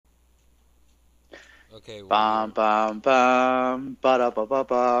Okay, we're Bum here. bum bum ba da ba ba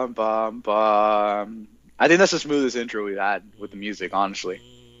bum bum bum. I think that's the smoothest intro we've had with the music, honestly.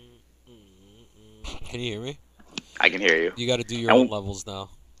 Can you hear me? I can hear you. You got to do your own And levels now.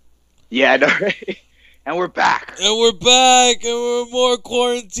 yeah, I know, right? And we're back. And we're back, and we're more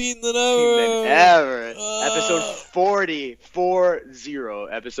quarantined than Than ever. ever. Episode 40. 40.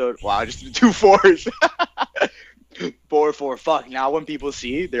 Episode. Wow, I just did two fours. 4 4. Fuck. Now when people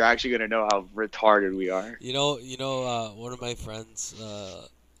see, they're actually gonna know how retarded we are. One of my friends,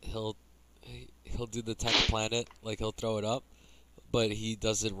 he'll he'll do the 10th planet, like he'll throw it up, but he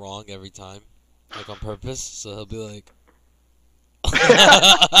does it wrong every time, like on purpose. So he'll be like,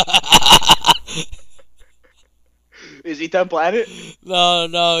 Is he 10 Planet? no,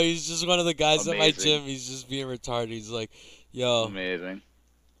 no, he's just one of the guys at my Amazing. gym. He's just being retarded. He's like, yo. Amazing.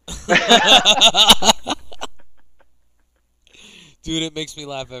 Dude, it makes me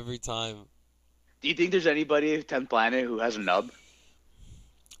laugh every time. Do you think there's anybody 10th Planet who has a nub?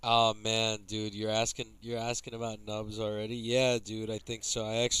 Oh man, dude, you're asking about nubs already? Yeah, dude, I think so.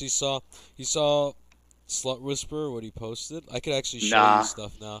 I actually saw you saw Slut Whisperer what he posted. I could actually show you Nah.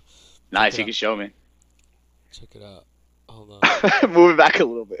 stuff now. Check Nice, it you out. can show me. Check it out. Hold on. Moving back a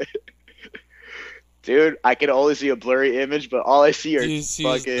little bit. Dude, I can only see a blurry image, but all I see Do are you see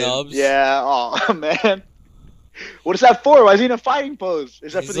his fucking nubs? yeah. Oh man, what is that for? Why is he in a fighting pose?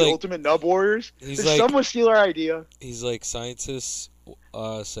 Is that for He's the like ultimate nub warriors? he's Did like someone steal our idea? he's like scientists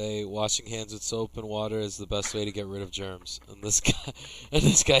say washing hands with soap and water is the best way to get rid of germs. And this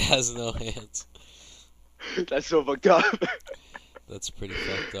guy has no hands. That's so fucked up. That's pretty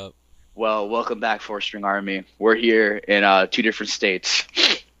fucked up. Well, welcome back, Four String Army. We're here in two different states.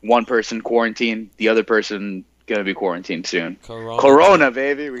 One person quarantined, the other person gonna be quarantined soon. Corona. Corona,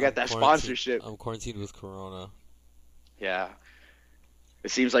 baby. We got I'm that quarantined. sponsorship. I'm quarantined with Corona. Yeah. It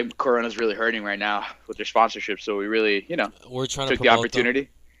seems like Corona's really hurting right now with their sponsorship, so we really, We're trying to took the promote them. opportunity. Yeah,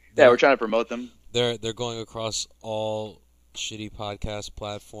 They're we're trying to promote them. they're going across all shitty podcast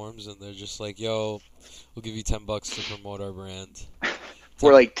platforms, and they're just like, "Yo, we'll give you $10 to promote our brand.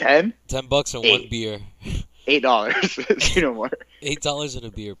 We're 10, like 10, $10 and one 8, beer. $8. See no more. $8 and a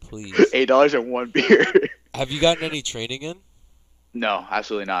beer, please." $8 and one beer. Have you gotten any training in? No,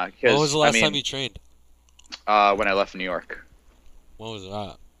 absolutely not. When was Because the last time you trained? when I left New York, When was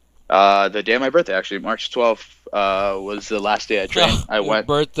that? the day of my birthday, actually, March 12th, was the last day I trained. I Your went.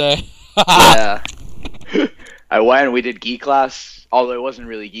 birthday. Yeah, I went. And we did gi class. Although it wasn't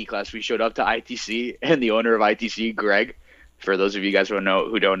really gi class, we showed up to ITC, and the owner of ITC, Greg. For those of you guys who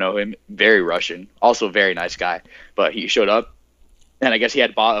don't know him, very Russian, also very nice guy. But he showed up, and I guess he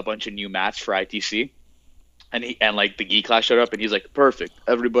had bought a bunch of new mats for ITC. And like the gi class showed up, and he's like, "Perfect,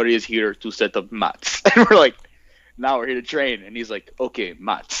 everybody is here to set up mats." And we're like, "Now we're here to train." And he's like, "Okay,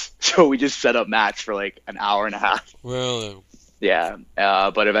 mats." So we just set up mats for like an hour and a half. Really? Yeah,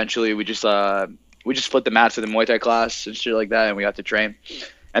 but eventually we just flipped the mats to the Muay Thai class and shit like that, and we got to train.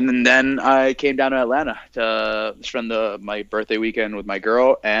 And then I came down to Atlanta to spend my birthday weekend with my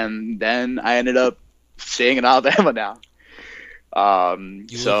girl, and then I ended up staying in Alabama now. You live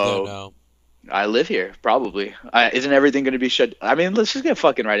there So now. I live here, probably. Isn't everything going to be shut? I mean, let's just get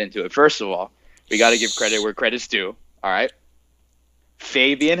fucking right into it. First of all, we got to give credit where credit's due. All right,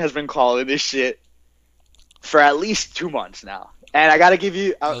 Fabian has been calling this shit for at least 2 months now. And I gotta give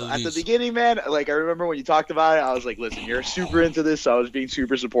you At at the least. beginning, man. Like I remember when you talked about it, I was like, "Listen, you're super into this." So I was being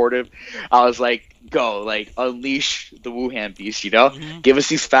super supportive. I was like, "Go, like unleash the Wuhan beast, you know? Hmm. Give us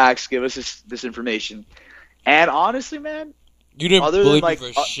these facts, give us this information." And honestly, man, You didn't other than believe me like,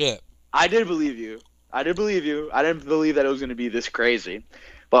 for shit. I did believe you. I did believe you. I didn't believe that it was gonna be this crazy.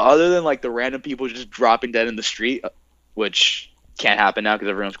 But other than like the random people just dropping dead in the street, which can't happen now because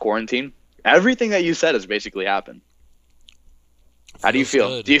everyone's quarantined, everything that you said has basically happened. How do you Feels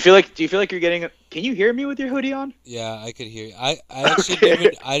feel? good. Do you feel like you're getting? Can you hear me with your hoodie on? Yeah, I could hear you. I actually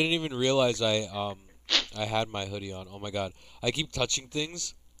Okay. didn't even realize I had my hoodie on. Oh my god. I keep touching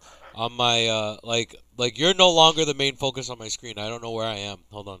things on my like you're no longer the main focus on my screen. I don't know where I am.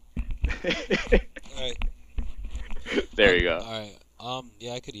 Hold on. Alright. There you go. Alright.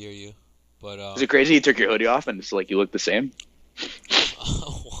 Yeah, I could hear you. But Is it crazy you took your hoodie off and it's like you look the same?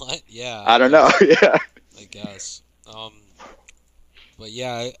 what? Yeah, I don't know. Yeah. I guess. But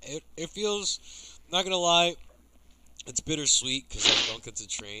yeah, it feels, not gonna lie, it's bittersweet because I don't get to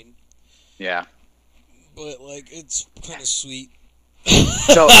train. Yeah. But like it's kind of sweet.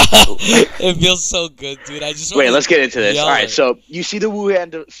 So It feels so good, dude. I just want wait, to let's get into this. All yell right. it. So you see the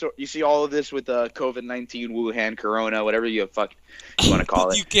Wuhan. So you see all of this with COVID-19, Wuhan, Corona, whatever you want to call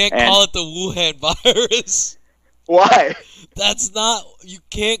it. You can't And call it the Wuhan virus. Why? That's not. You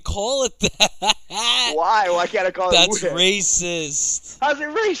can't call it that. Why? Why can't I call it That's Wuhan? racist. How's it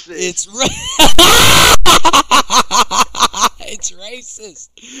racist? It's it's racist.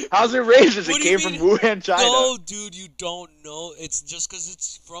 How's it racist? What It do you came from mean? Wuhan, China. No, dude, you don't know. It's just because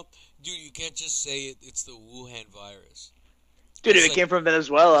it's from. Dude, you can't just say it's the Wuhan virus. Dude, if It's it like- came from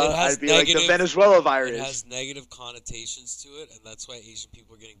Venezuela, it has I'd be like the negative- Venezuela It virus. has negative connotations to it, and that's why Asian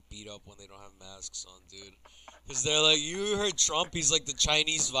people are getting beat up when they don't have masks on, dude. Because they're like, you heard Trump? He's like the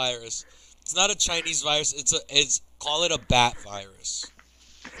Chinese virus. It's not a Chinese virus. It's call it a bat virus.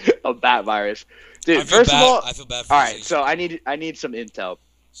 A bat virus. I Dude, feel first bad. of all, I feel bad for all these right. Asian So people. I need some intel.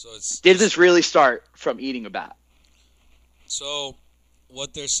 So it's Did this really start from eating a bat? So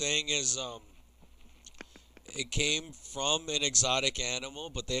what they're saying is it came from an exotic animal,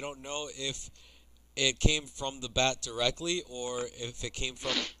 but they don't know if it came from the bat directly or if it came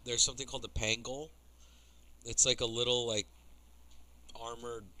from there's something called a pangol. It's like a little like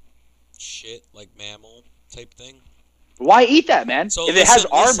armored shit like mammal type thing. Why eat that, man? So if it has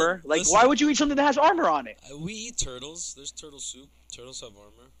listen, armor, like listen. why would you eat something that has armor on it? We eat turtles. There's turtle soup. Turtles have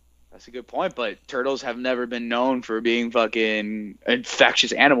armor. That's a good point, but turtles have never been known for being fucking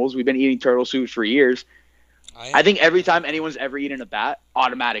infectious animals. We've been eating turtle soup for years. I think every time anyone's ever eaten a bat,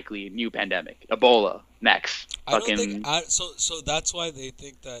 automatically new pandemic, Ebola, next. I don't Fucking think so that's why they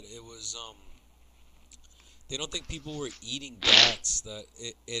think that it was they don't think people were eating bats that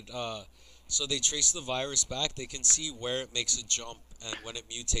so they trace the virus back. They can see where it makes a jump and when it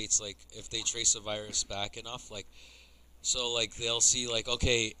mutates, like if they trace the virus back enough, like so like they'll see like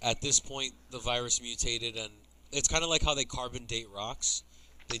okay, at this point the virus mutated, and it's kind of like how they carbon date rocks.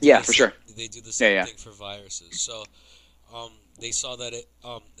 They do Yeah, the for same- sure. They do the same Yeah. thing for viruses. So they saw that it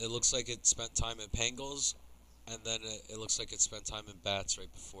looks like it spent time in pangolins, and then it looks like it spent time in bats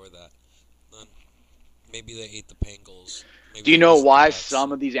right before that. Then maybe they ate the pangolins. Maybe Do you they know missed the why bats.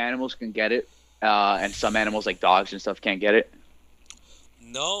 some of these animals can get it, and some animals like dogs and stuff can't get it?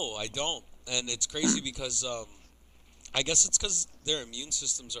 No, I don't. And it's crazy because I guess it's because their immune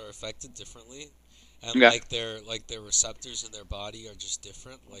systems are affected differently, and Okay. like their receptors in their body are just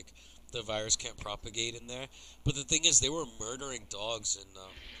different. Like the virus can't propagate in there. But the thing is, they were murdering dogs in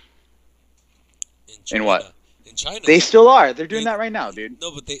China. In what? In China. They still are. They're doing They- that right now, dude.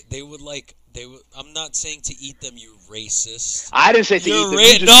 No, but they would like they would. I'm not saying to eat them, you racist. I didn't say to You're eat them. ra-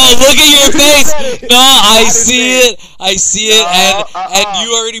 You just no, said- look at your you face. said it. No, I didn't see say it. I see it, No, and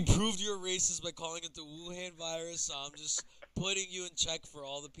you already proved you're racist by calling it the Wuhan virus. So I'm just putting you in check for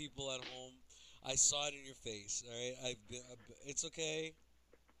all the people at home. I saw it in your face. All right, it's okay.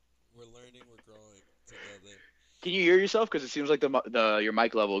 We're learning. We're growing together. Can you hear yourself? Because it seems like your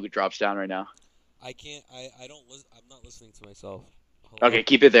mic level drops down right now. I can't. I don't. I'm not listening to myself. Hello? Okay,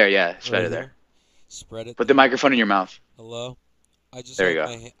 keep it there. Yeah, it's Right better here? there. Spread it. Put the microphone in your mouth. Hello. I just There you have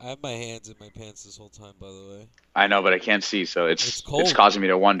go. I have my hands in my pants this whole time. By the way. I know, but I can't see, so It's it's cold. causing me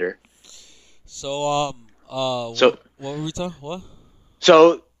to wonder. So So- what were we talking? What?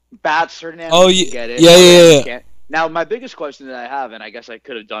 So bats, certain animals Oh, can yeah, get it. yeah, other yeah, animals yeah. can't. Now, my biggest question that I have, and I guess I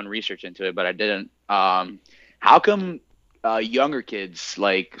could have done research into it, but I didn't. How come younger kids,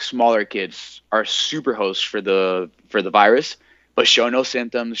 like smaller kids, are super hosts for the virus, but show no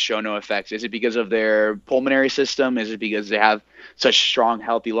symptoms, show no effects? Is it because of their pulmonary system? Is it because they have such strong,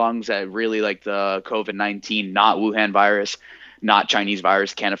 healthy lungs that really, like the COVID-19, not Wuhan virus, not Chinese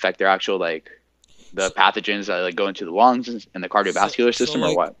virus, can't affect their actual the pathogens that like go into the lungs and the cardiovascular system, or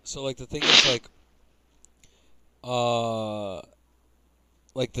like, what? So like the thing is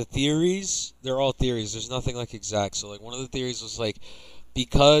like the theories, they're all theories. There's nothing like exact. So like one of the theories was like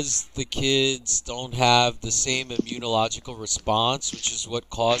because the kids don't have the same immunological response, which is what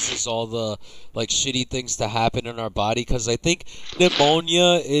causes all the like shitty things to happen in our body. Because I think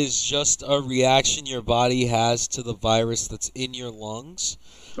pneumonia is just a reaction your body has to the virus that's in your lungs,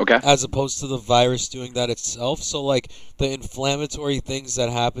 Okay. as opposed to the virus doing that itself. So like the inflammatory things that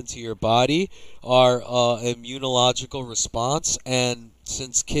happen to your body are immunological response, and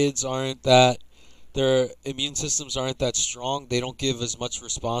since kids aren't that, their immune systems aren't that strong, they don't give as much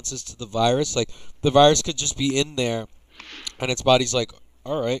responses to the virus. Like the virus could just be in there and its body's like,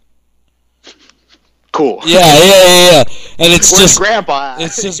 all right, Cool. yeah, and it's Where's just grandpa at?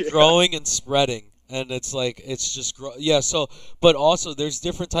 it's just growing and spreading, and it's like it's just so but also there's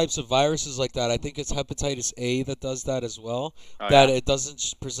different types of viruses like that. I think it's hepatitis A that does that as well, Oh, that yeah. it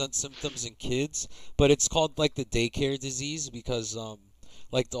doesn't present symptoms in kids, but it's called like the daycare disease because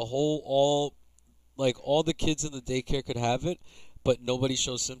like all the kids in the daycare could have it, but nobody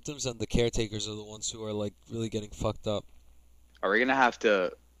shows symptoms, and the caretakers are the ones who are like really getting fucked up. Are we gonna have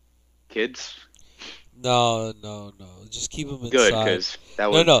to kids? No, no, no. Just keep them Good, inside. because that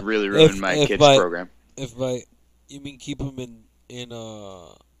No, would no. really ruin If my if kids' by program. if by you mean keep them in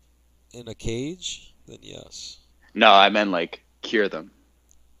a cage, then yes. No, I meant like cure them.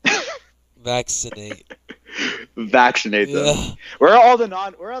 Vaccinate. Vaccinate them. Yeah. Where are all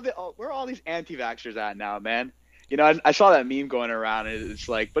these anti-vaxxers at now, man? I saw that meme going around, and it's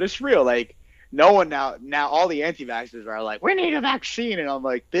like, but it's real. Like, no one now all the anti-vaxxers are like, we need a vaccine, and I'm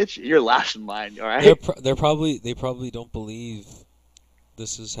like, bitch, you're last in line, all right? They probably don't believe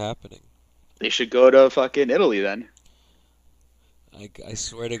this is happening. They should go to fucking Italy then. I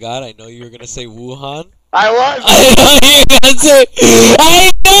swear to God, I know you were gonna say Wuhan. I was. I know you were gonna say.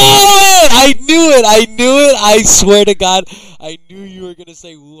 I knew it. I knew it. I knew it. I swear to God, I knew you were gonna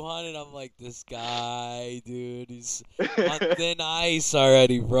say Wuhan, and I'm like, this guy, dude, he's on thin ice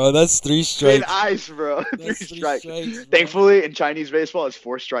already, bro. That's three Thin strikes. ice, bro. Three That's three strikes. strikes, bro. Thankfully, in Chinese baseball, it's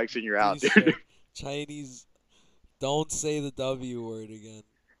four strikes and you're Three out, dude. strikes. Chinese, don't say the W word again.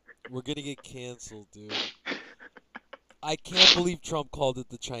 We're gonna get canceled, dude. I can't believe Trump called it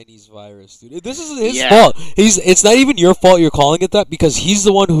the Chinese virus, dude. This is his Yeah, fault. It's not even your fault you're calling it that because he's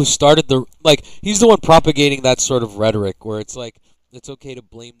the one who started he's the one propagating that sort of rhetoric where it's like it's okay to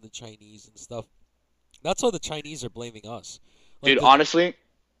blame the Chinese and stuff. That's why the Chinese are blaming us. Like dude. the Honestly,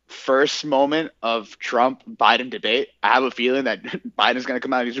 first moment of Trump Biden debate, I have a feeling that Biden's gonna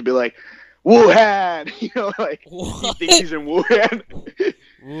come out and he's gonna be like, Wuhan, like he what? thinks he's in Wuhan.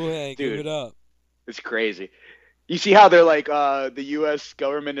 Wuhan, give Dude, it up. it's crazy. You see how they're like, the U.S.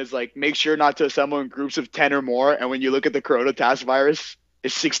 government is like, make sure not to assemble in groups of 10 or more. And when you look at the Corona task virus,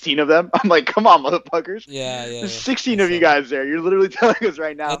 it's 16 of them. I'm like, come on, motherfuckers. Yeah, yeah, There's yeah. 16 I of you saw. guys there. You're literally telling us right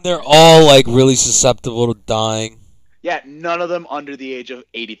And now. they're all like really susceptible to dying. Yeah, none of them under the age of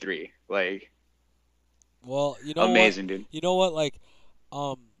 83. Like, Well, amazing, dude. you know what, like,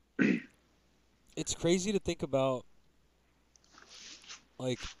 um, it's crazy to think about.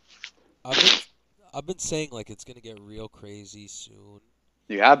 Like, I've been I've been saying like it's gonna get real crazy soon.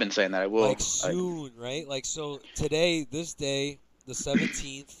 You have been saying that. I will. Like soon, right? Like so today, this day, the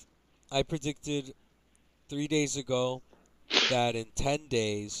 17th, I predicted 3 days ago that in 10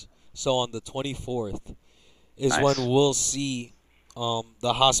 days, so on the 24th, is when Nice. we'll see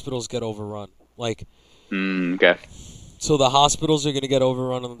the hospitals get overrun. Like Okay. so the hospitals are gonna get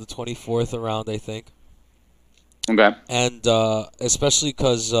overrun on the 24th around, I think. Okay. And especially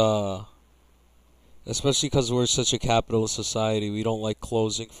because we're such a capitalist society, we don't like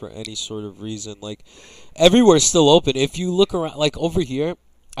closing for any sort of reason. Like everywhere's still open. If you look around, like over here,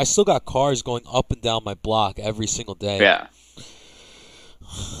 I still got cars going up and down my block every single day. Yeah.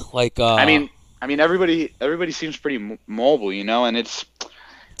 Like I mean, everybody seems pretty mobile, and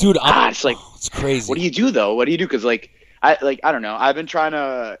dude, it's like, it's what do crazy. you do though? What do you do? Because I don't know. I've been trying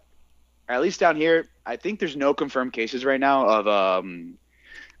to, at least down here. I think there's no confirmed cases right now of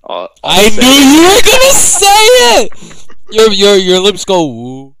I'll I knew say you were gonna say it. Your lips go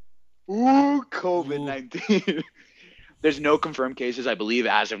woo ooh COVID woo. 19. There's no confirmed cases, I believe,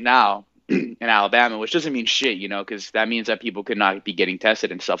 as of now in Alabama, which doesn't mean shit, because that means that people could not be getting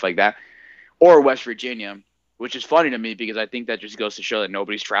tested and stuff like that, or West Virginia, which is funny to me because I think that just goes to show that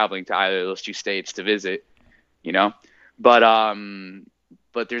nobody's traveling to either of those two states to visit, you know.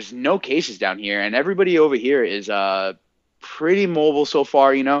 But there's no cases down here, and everybody over here is pretty mobile so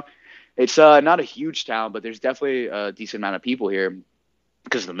far. It's not a huge town, but there's definitely a decent amount of people here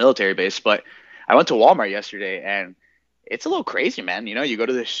because of the military base. But I went to Walmart yesterday, and it's a little crazy, man. You go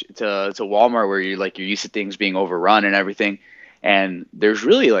to to Walmart where you're used to things being overrun and everything, and there's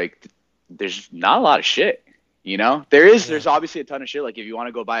really like there's not a lot of shit. Yeah, There's obviously a ton of shit. Like if you want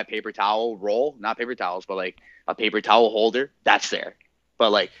to go buy a paper towel roll, not paper towels, but like a paper towel holder, that's there.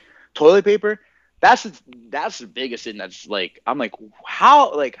 But like toilet paper, that's that's the biggest thing. That's like I'm like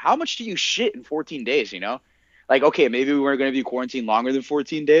how much do you shit in 14 days? Like okay, maybe we weren't going to be quarantined longer than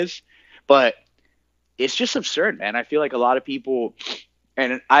 14 days, but it's just absurd, man. I feel like a lot of people,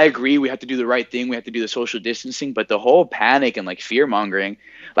 and I agree, we have to do the right thing. We have to do the social distancing, but the whole panic and like fear mongering.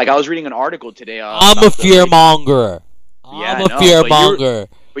 Like I was reading an article today I'm a about the fear like, monger. yeah, I'm I a know, fear but monger.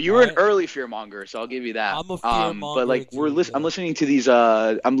 you were an Alright? early fear monger, so I'll give you that. I'm a fear But monger like too, I'm bro. listening to these.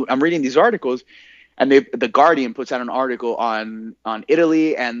 I'm reading these articles, and the Guardian puts out an article on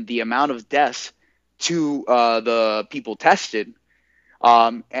Italy and the amount of deaths to the people tested.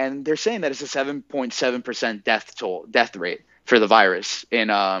 And they're saying that it's a 7.7% death rate for the virus in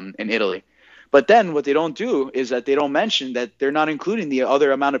Italy. But then what they don't do is that they don't mention that they're not including the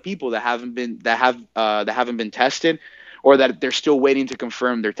other amount of people that haven't been tested, or that they're still waiting to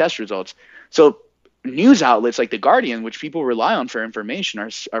confirm their test results. So news outlets like the Guardian, which people rely on for information,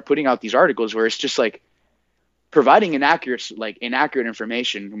 are putting out these articles where it's just like providing inaccurate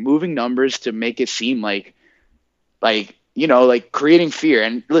information, moving numbers to make it seem like like creating fear.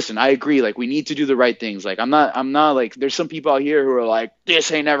 And listen, I agree, like we need to do the right things. Like I'm not like, there's some people out here who are like,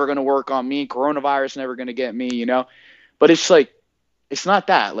 this ain't never gonna work on me, coronavirus never gonna get me. But it's like, it's not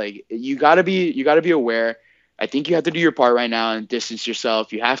that. Like you gotta be aware. I think you have to do your part right now and distance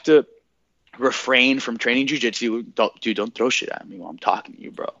yourself. You have to refrain from training jujitsu. Don't throw shit at me while I'm talking to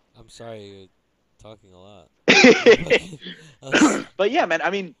you, bro. I'm sorry, you're talking a lot. But yeah, man, I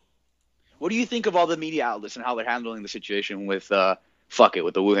mean, what do you think of all the media outlets and how they're handling the situation with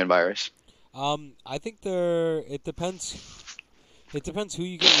with the Wuhan virus? I think it depends. It depends who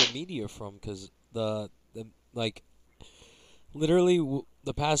you get your media from, because the like literally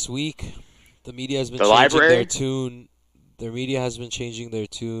the past week, the media has been The changing their library? tune. Their media has been changing their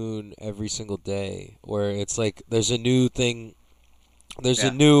tune every single day, where it's like there's a new thing, there's a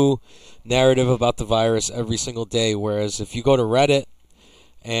Yeah. new narrative about the virus every single day. Whereas if you go to Reddit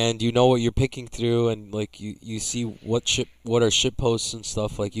and you know what you're picking through, and like you see what are shit posts and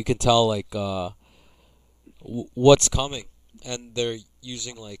stuff, like you can tell like what's coming, and they're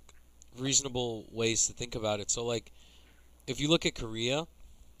using like reasonable ways to think about it. So like if you look at Korea,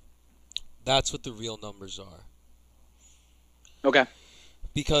 that's what the real numbers are, Okay.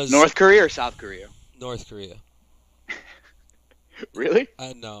 because North Korea or South Korea? North Korea. Really?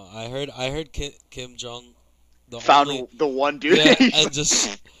 I know. I heard Kim Jong, the Found only, the one dude. yeah, and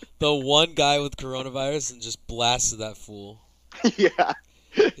just the one guy with coronavirus, and just blasted that fool. Yeah.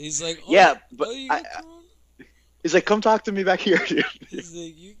 He's like, oh, Yeah, but oh, you got corona? he's like, come talk to me back here, dude. He's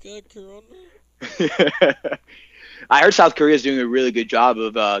like, you got corona? I heard South Korea is doing a really good job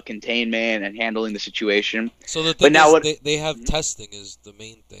of containment and handling the situation. So the But thing now is, what? they have testing is the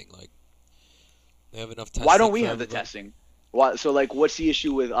main thing. Like, they have enough testing. Why don't we for have the everybody. testing? Why? So like, what's the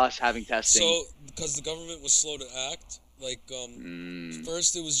issue with us having testing? So, because the government was slow to act, like,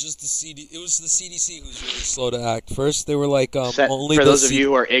 first it was just it was the CDC who's really slow to act. First they were like, only For the those of you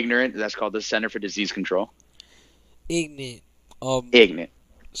who are ignorant, that's called the Center for Disease Control. ignorant. Ignorant.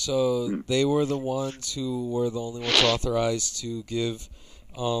 So they were the ones who were the only ones authorized to give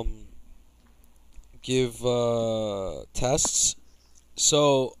tests.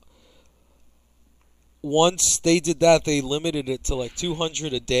 So once they did that, they limited it to like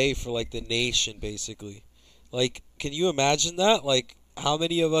 200 a day for like the nation, basically. Like, can you imagine that? Like, how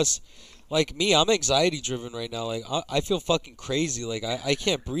many of us, like me, I'm anxiety driven right now. Like, I feel fucking crazy. Like, I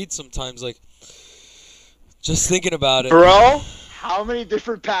can't breathe sometimes. Like, just thinking about it. Bro, how many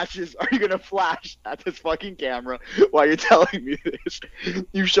different patches are you gonna flash at this fucking camera while you're telling me this?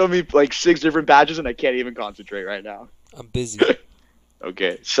 You showed me like 6 different patches and I can't even concentrate right now. I'm busy.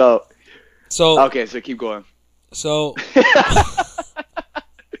 Okay, so So, keep going. so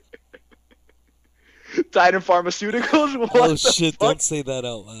Titan Pharmaceuticals? What oh the shit, fuck? don't say that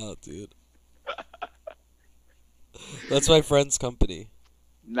out loud, dude. That's my friend's company.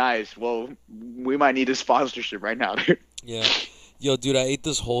 Nice. Well, we might need a sponsorship right now, dude. Yeah. Yo, dude, I ate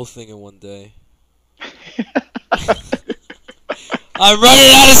this whole thing in one day. I'm running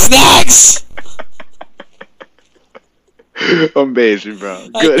out of snacks! Amazing, bro.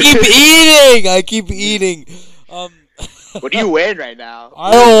 I Good. keep eating! What are you weighing right now?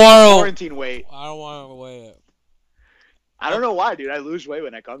 I don't wanna- Quarantine weight. I don't want to weigh it. I don't know why, dude. I lose weight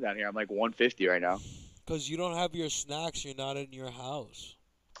when I come down here. I'm like 150 right now. Because you don't have your snacks, you're not in your house.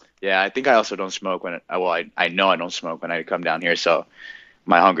 Yeah, I think I also don't smoke I know I don't smoke when I come down here, so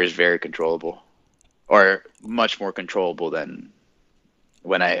my hunger is very controllable, or much more controllable than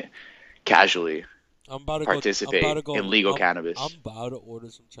when I casually I'm about to participate in legal cannabis. I'm about to order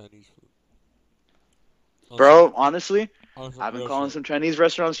some Chinese food. Bro, honestly, On some I've been real calling shit. some Chinese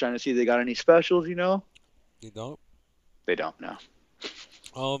restaurants trying to see if they got any specials, You don't? They don't know.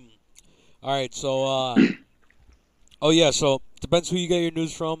 Alright, so, oh yeah, so, depends who you get your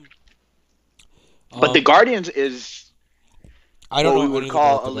news from. But the Guardians is I don't what know we would anything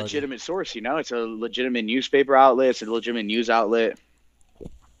call about a the Guardian. legitimate source, It's a legitimate newspaper outlet. It's a legitimate news outlet.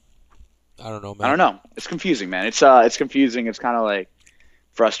 I don't know, man. I don't know. It's confusing, man. It's confusing. It's kind of like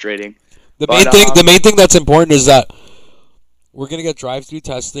frustrating. The But, main thing that's important is that we're gonna get drive-through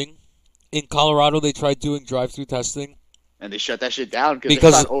testing. In Colorado, they tried doing drive-through testing. And they shut that shit down Because-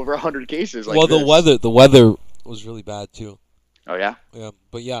 because they found over 100 cases. Like Well, this. the weather was really bad too. Oh yeah, Yeah,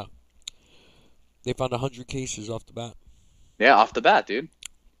 but yeah, they found 100 cases off the bat. yeah, off the bat, dude.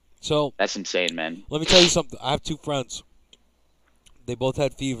 So That's insane, man. let me tell you something. I have two friends. They both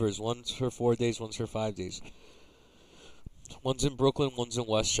had fevers. One's for 4 days. One's for 5 days. One's in Brooklyn. One's in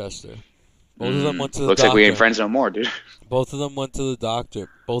Westchester. Both of them went to the Looks doctor. like we ain't friends no more, dude. Both of them went to the doctor.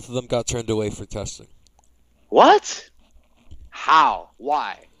 Both of them got turned away for testing. What? How?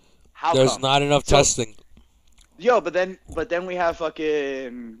 Why? How There's come? not enough So- testing. Yo, but then we have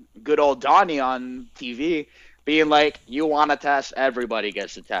fucking good old Donnie on TV being like, you want to test, everybody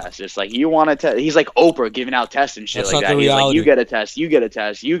gets a test. It's like, you want to test. He's like Oprah giving out tests and shit That's like not that. the He's like, reality. you get a test, you get a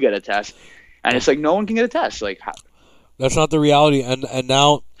test, you get a test. And it's like, no one can get a test. Like, how? That's not the reality. And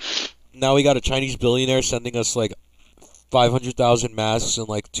now we got a Chinese billionaire sending us like 500,000 masks and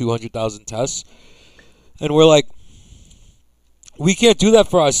like 200,000 tests. And we're like, we can't do that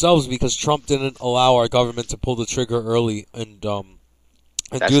for ourselves because Trump didn't allow our government to pull the trigger early and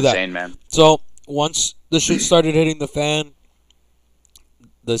That's do that. insane, man. So once the shit started hitting the fan,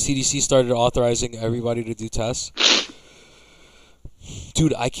 the CDC started authorizing everybody to do tests.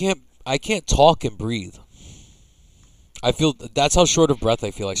 Dude, I can't talk and breathe. I feel that's how short of breath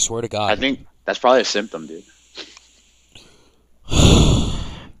I feel. I swear to God. I think that's probably a symptom, dude.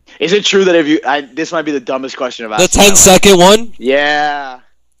 Is it true that if you... this might be the dumbest question I've The asked. in my life. 10-second one? Yeah.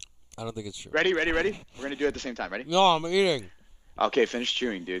 I don't think it's true. Ready? We're going to do it at the same time. Ready? No, I'm eating. Okay, finish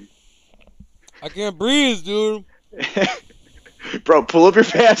chewing, dude. I can't breathe, dude. Bro, pull up your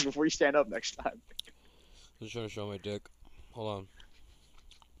pants before you stand up next time. I'm just trying to show my dick. Hold on.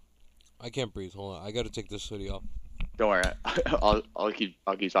 I can't breathe. Hold on. I gotta take this hoodie off. Don't worry. I'll keep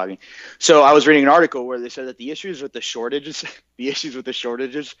talking. So I was reading an article where they said that the issues with the shortages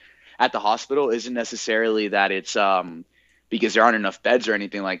at the hospital isn't necessarily that it's because there aren't enough beds or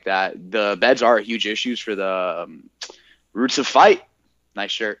anything like that. The beds are huge issues for the Roots of Fight.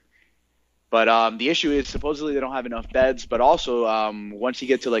 Nice shirt. But the issue is supposedly they don't have enough beds, but also once you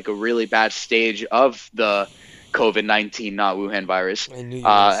get to like a really bad stage of the COVID-19, not Wuhan virus, I knew you were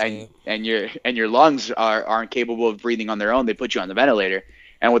gonna say it. and your lungs aren't capable of breathing on their own, they put you on the ventilator.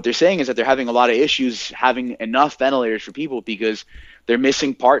 And what they're saying is that they're having a lot of issues having enough ventilators for people because they're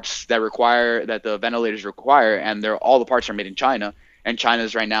missing parts that the ventilators require, and all the parts are made in China, and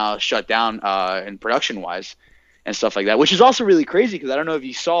China's right now shut down in production wise and stuff like that, which is also really crazy because I don't know if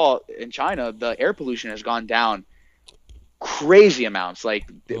you saw in China the air pollution has gone down crazy amounts. Like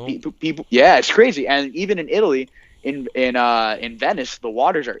people, yeah, it's crazy. And even in Italy, in Venice, the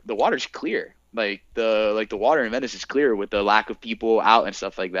water's clear. Like the water in Venice is clear with the lack of people out and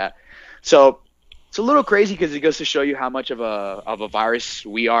stuff like that. So it's a little crazy because it goes to show you how much of a virus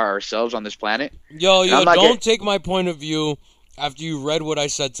we are ourselves on this planet. Yo, I'm not don't take my point of view after you read what I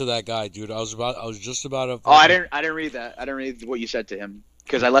said to that guy, dude. I was just about to. Oh, I didn't read that. I didn't read what you said to him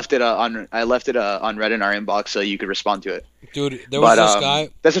because I left it on Reddit in our inbox so you could respond to it. Dude, there was this guy.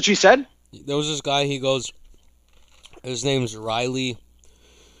 That's what you said? There was this guy. He goes. His name's Riley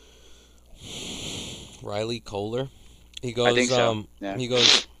Kohler. He goes. I think so. Yeah.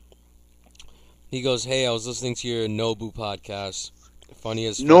 He goes. Hey, I was listening to your Nobu podcast. Funny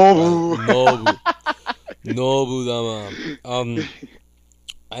as fuck, Nobu. Nobu. Nobu Dama.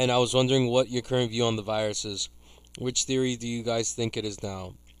 And I was wondering what your current view on the virus is. Which theory do you guys think it is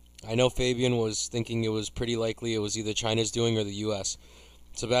now? I know Fabian was thinking it was pretty likely it was either China's doing or the U.S.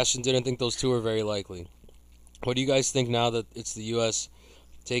 Sebastian didn't think those two were very likely. What do you guys think now that it's the U.S.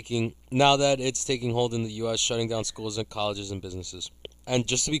 taking hold in the U.S., shutting down schools and colleges and businesses? And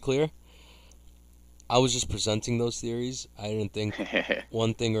just to be clear, I was just presenting those theories. I didn't think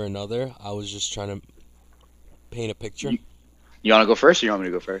one thing or another. I was just trying to paint a picture. You want to go first or you want me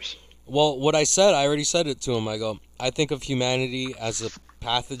to go first? Well, what I said, I already said it to him. I think of humanity as a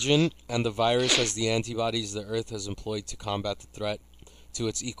pathogen and the virus as the antibodies the Earth has employed to combat the threat to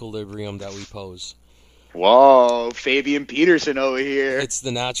its equilibrium that we pose. Whoa, Fabian Peterson over here. It's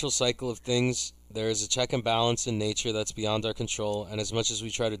the natural cycle of things. There is a check and balance in nature that's beyond our control, and as much as we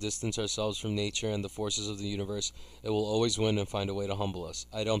try to distance ourselves from nature and the forces of the universe, it will always win and find a way to humble us.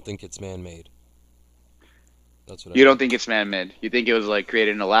 I don't think it's man-made. That's what You don't think it's man-made? You think it was like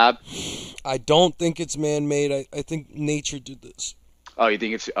created in a lab? I don't think it's man-made. I think nature did this. Oh, you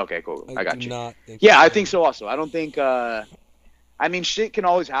think it's okay? Cool. I got do you. not think Yeah, it's I man-made. think so. Also, I don't think. I mean, shit can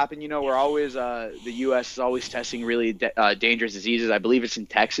always happen. You know, we're always the U.S. is always testing really dangerous diseases. I believe it's in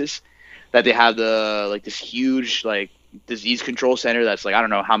Texas that they have this huge disease control center that's like I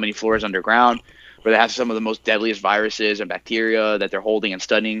don't know how many floors underground, where they have some of the most deadliest viruses and bacteria that they're holding and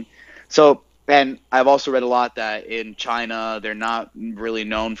studying. So. And I've also read a lot that in China, they're not really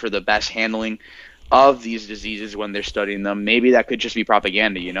known for the best handling of these diseases when they're studying them. Maybe that could just be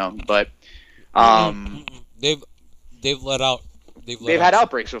propaganda, you know. But they've let out. They've had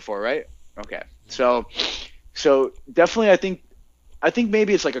outbreaks before, right? Okay. So definitely, I think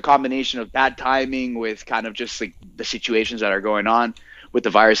maybe it's like a combination of bad timing with kind of just like the situations that are going on with the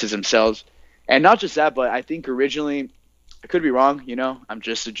viruses themselves. And not just that, but I think originally, I could be wrong, I'm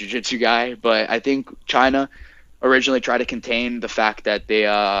just a jiu-jitsu guy, but I think China originally tried to contain the fact that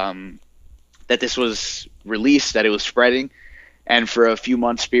that this was released, that it was spreading. And for a few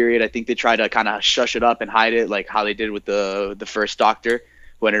months period, I think they tried to kind of shush it up and hide it, like how they did with the first doctor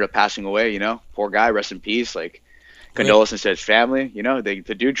who ended up passing away. Poor guy, rest in peace. Like condolences to his family.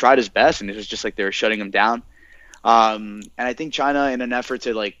 The dude tried his best, and it was just like they were shutting him down. And I think China, in an effort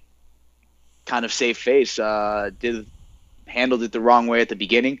to like kind of save face, handled it the wrong way at the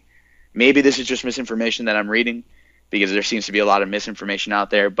beginning. Maybe this is just misinformation that I'm reading, because there seems to be a lot of misinformation out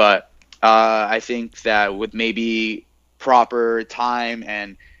there. But I think that with maybe proper time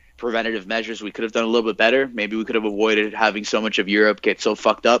and preventative measures, we could have done a little bit better. Maybe we could have avoided having so much of Europe get so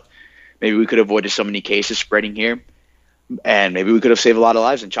fucked up. Maybe we could have avoided so many cases spreading here. And maybe we could have saved a lot of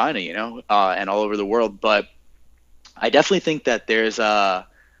lives in China, and all over the world. But I definitely think that there's I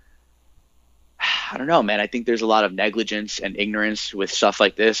don't know, man. I think there's a lot of negligence and ignorance with stuff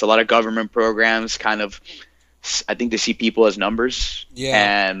like this. A lot of government programs I think they see people as numbers.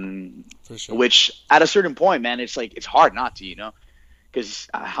 Yeah. And For sure. which at a certain point, man, it's like, it's hard not to, because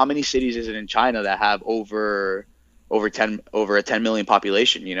how many cities is it in China that have over a 10 million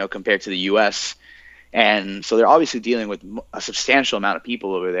population, compared to the U.S. And so they're obviously dealing with a substantial amount of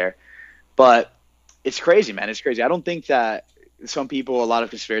people over there. But it's crazy, man. It's crazy. I don't think that some people, a lot of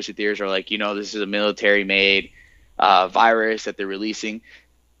conspiracy theories are like, this is a military-made virus that they're releasing.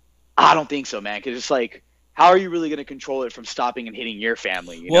 I don't think so, man, because it's like, how are you really going to control it from stopping and hitting your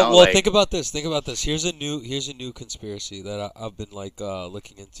family? Well, think about this. Here's a new conspiracy that I've been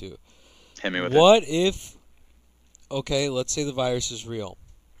looking into. Hit me with what if? Okay, let's say the virus is real,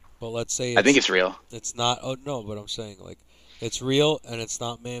 but let's say I think it's real. It's not. Oh no, but I'm saying it's real and it's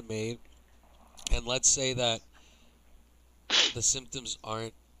not man-made, and let's say that the symptoms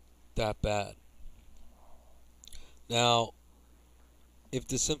aren't that bad. Now, if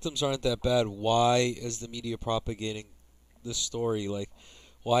the symptoms aren't that bad, why is the media propagating this story?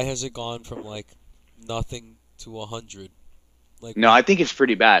 Why has it gone from nothing to 100? No, I think it's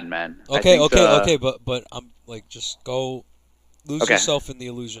pretty bad, man. Okay, but I'm just go lose yourself in the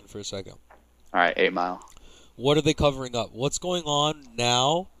illusion for a second. All right, 8 Mile. What are they covering up? What's going on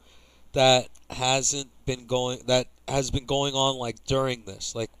now that has been going on during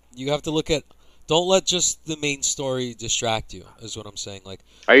this? You have to look at. Don't let just the main story distract you, is what I'm saying.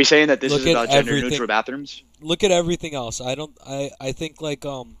 Are you saying that this is about gender-neutral bathrooms? Look at everything else. I think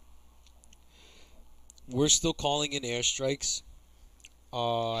we're still calling in airstrikes.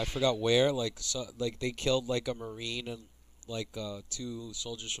 I forgot where. They killed a Marine and 2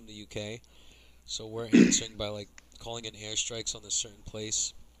 soldiers from the UK. So we're answering by calling in airstrikes on this certain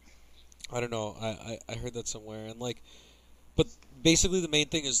place. I don't know. I heard that somewhere, and but basically the main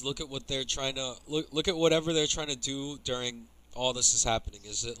thing is look at what they're trying to look at whatever they're trying to do during all this is happening.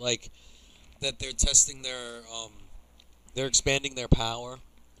 Is it that they're testing they're expanding their power?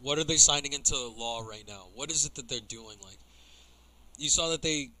 What are they signing into law right now? What is it that they're doing? You saw that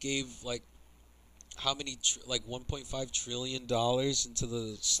they gave how many $1.5 trillion into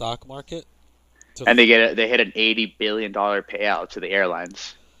the stock market, and they hit an $80 billion payout to the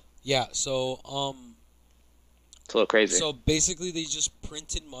airlines. Yeah, so it's a little crazy. So basically, they just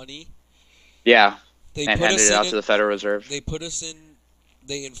printed money. Yeah, and handed it out to the Federal Reserve. They put us in.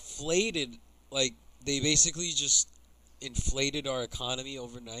 They inflated, they basically just inflated our economy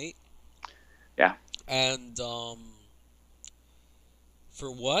overnight. Yeah. And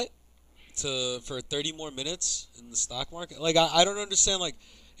for what? For 30 more minutes in the stock market? I don't understand.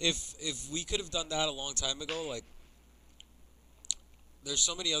 If we could have done that a long time ago, there's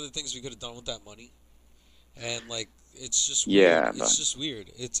so many other things we could have done with that money. And it's just weird. Yeah, it's just weird.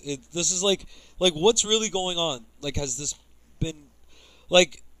 This is what's really going on? Has this been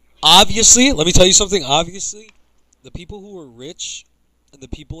obviously? Let me tell you something. Obviously, the people who were rich and the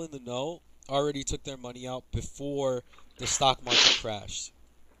people in the know already took their money out before the stock market crashed.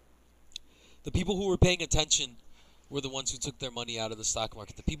 The people who were paying attention were the ones who took their money out of the stock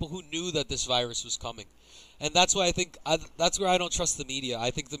market. The people who knew that this virus was coming, and that's why that's where I don't trust the media.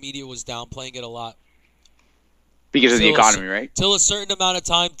 I think the media was downplaying it a lot. Because of the economy, right? Till a certain amount of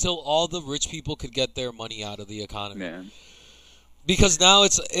time, till all the rich people could get their money out of the economy. Yeah. Because now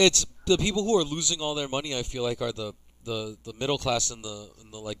it's the people who are losing all their money. I feel are the middle class and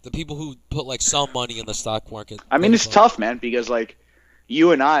the people who put some money in the stock market. I mean, it's tough, man. Because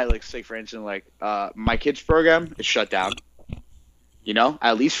you and I, say for instance, my kids' program is shut down.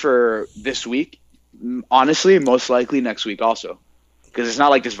 At least for this week. Honestly, most likely next week also, because it's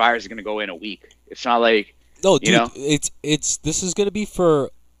not like this virus is gonna go in a week. It's not like. No, dude, it's this is gonna be for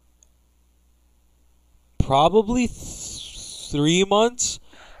probably 3 months.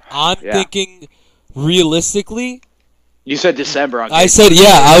 I'm Yeah. thinking realistically. You said December on. I said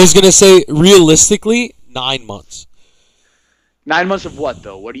I was gonna say realistically 9 months. 9 months of what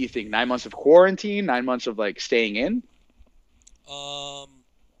though? What do you think? 9 months of quarantine? 9 months of like staying in? I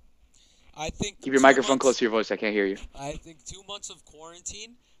think Keep your 2 microphone months. close to your voice. I can't hear you. I think 2 months of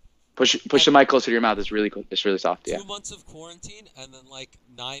quarantine. Push the mic closer to your mouth. It's really soft. Yeah. 2 months of quarantine, and then like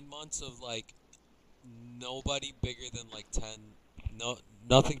 9 months of like nobody bigger than like 10. No,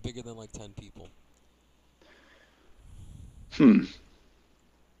 nothing bigger than like 10 people.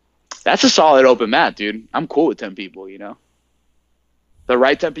 That's a solid open mat, dude. I'm cool with 10 people. You know, the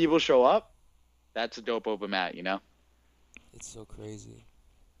right 10 people show up. That's a dope open mat. You know. It's so crazy.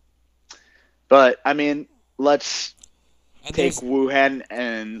 But I mean, let's And take there's Wuhan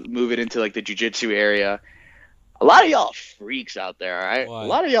and move it into like the jiu-jitsu area. A lot of y'all are freaks out there, all right? Why? A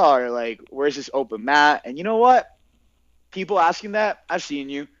lot of y'all are like, where's this open mat? And you know what? People asking that, I've seen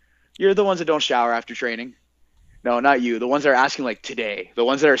you. You're the ones that don't shower after training. No, not you. The ones that are asking like today. The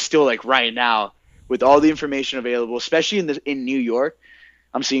ones that are still like right now with all the information available, especially in New York.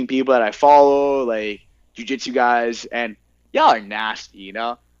 I'm seeing people that I follow, like jiu-jitsu guys, and y'all are nasty, you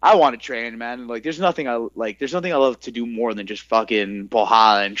know? I want to train, man. Like, there's nothing I love to do more than just fucking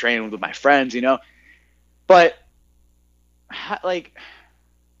poha and train with my friends, you know. But like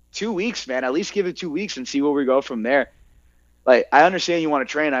 2 weeks, man. At least give it 2 weeks and see where we go from there. Like, I understand you want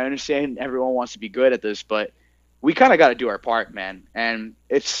to train. I understand everyone wants to be good at this, but we kind of got to do our part, man. And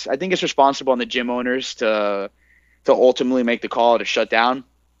I think it's responsible on the gym owners to ultimately make the call to shut down.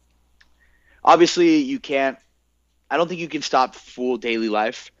 Obviously, you can't. I don't think you can stop full daily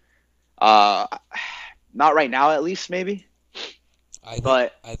life. Not right now, at least, maybe. I think,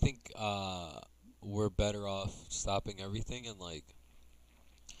 But I think we're better off stopping everything and like.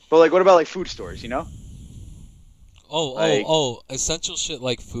 but like, what about like food stores? You know, like Essential shit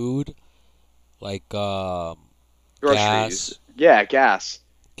like food, like groceries. Yeah, gas,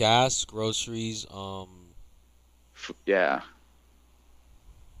 groceries. Yeah.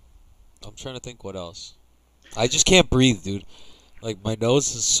 I'm trying to think what else. I just can't breathe, dude. Like my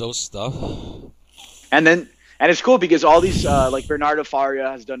nose is so stuffed. And it's cool because all these like Bernardo Faria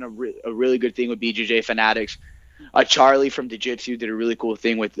has done a really good thing with BJJ Fanatics. Charlie from Jiu-Jitsu did a really cool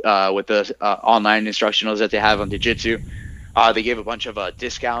thing with the online instructionals that they have on Jiu-Jitsu. They gave a bunch of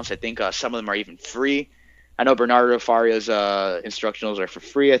discounts. I think some of them are even free. I know Bernardo Faria's instructionals are for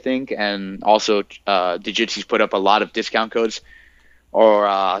free, I think, and also Jiu-Jitsu's put up a lot of discount codes or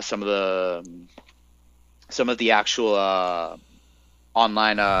some of the actual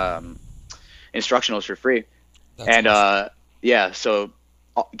online instructionals for free. That's And awesome. yeah, so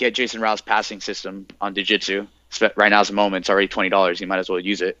get Jason Rao's passing system on Jiu-Jitsu. Right now's the moment. It's already $20. You might as well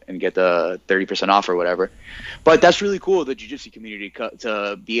use it and get the 30% off or whatever. But that's really cool, the Jiu-Jitsu community,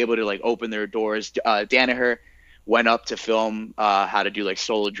 to be able to like open their doors. Danaher went up to film how to do like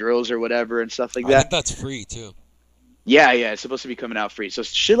solo drills or whatever and stuff like I that. think that's free too. Yeah, it's supposed to be coming out free. So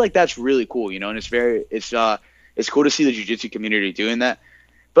shit like that's really cool, you know, and it's cool to see the jiu-jitsu community doing that.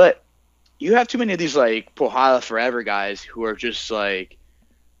 But you have too many of these like Pohala Forever guys who are just like,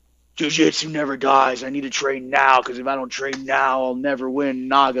 jiu-jitsu never dies. I need to train now because if I don't train now, I'll never win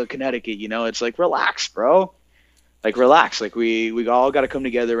Naga, Connecticut. You know, it's like, relax, bro. Like, relax. Like, we all got to come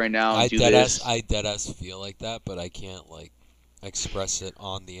together right now and do this. I deadass feel like that, but I can't like express it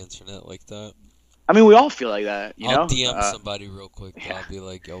on the internet like that. I mean, we all feel like that, you I'll know? DM somebody real quick. yeah. I'll be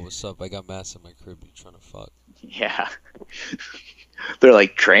like, "Yo, what's up? I got mass in my crib. You trying to fuck?" Yeah. They're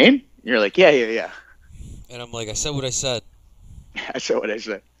like, train? You're like, yeah. And I'm like, "I said what I said." I said what I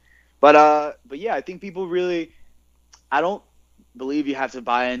said. But yeah, I think people really. I don't believe you have to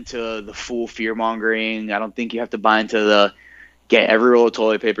buy into the full fear mongering. I don't think you have to buy into the get every roll of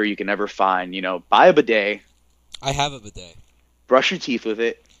toilet paper you can ever find. You know, buy a bidet, I have a bidet. brush your teeth with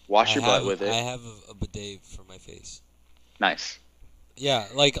it, wash your butt with I it. have a bidet for my face. Nice. Yeah,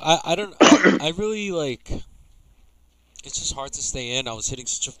 like I don't I really like. It's just hard to stay in. I was hitting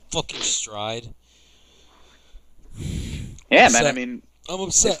such a fucking stride. Yeah, Upset. man. I mean, I'm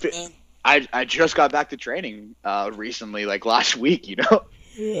upset, If it- man. I just got back to training recently, like last week. You know,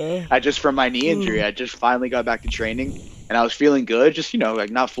 Yeah. I just from my knee injury, I just finally got back to training, and I was feeling good. Just like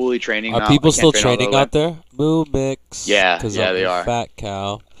not fully training. Are I people can't still train all the training way. out there? Moo mix. Yeah, 'Cause yeah, I'm they a are. fat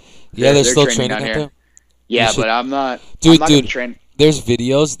cow. They're- Yeah, they're they're still training training down out here. there. Yeah, should- but I'm not. Dude, I'm not gonna dude. train There's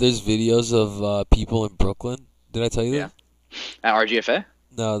videos of people in Brooklyn. Did I tell you Yeah. that? at RGFA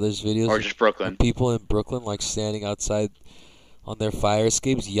No, there's videos or of just Brooklyn. people in Brooklyn like standing outside on their fire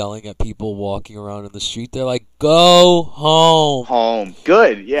escapes, yelling at people walking around in the street. They're like, "Go home, Home.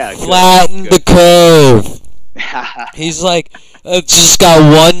 Good. Yeah. flatten Good. the curve." He's like, just got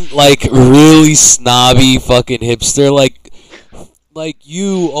one like really snobby fucking hipster like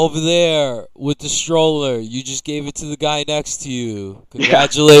you over there with the stroller. You just gave it to the guy next to you.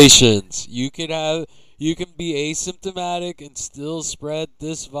 Congratulations. You can be asymptomatic and still spread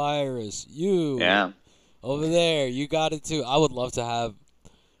this virus. You Yeah. over there, you got it too. I would love to have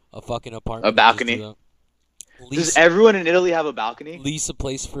a fucking A apartment and just do balcony. that. Does everyone in Italy have a balcony? Lease a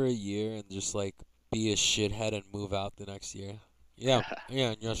place for a year and just like be a shithead and move out the next year. Yeah,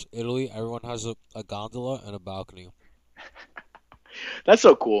 yeah. In Italy, everyone has a gondola and a balcony. That's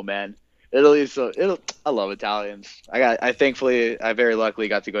so cool, man. Italy is I love Italians. I very luckily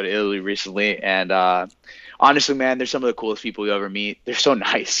got to go to Italy recently, and honestly, man, they're some of the coolest people you ever meet. They're so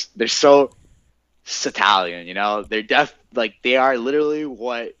nice. They're so it's Italian, you know. They are literally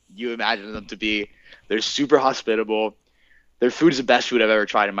what you imagine them to be. They're super hospitable. Their food is the best food I've ever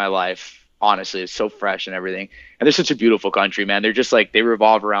tried in my life. Honestly, it's so fresh and everything. And they're such a beautiful country, man. They're just like they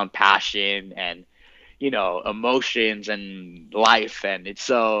revolve around passion and emotions and life, and it's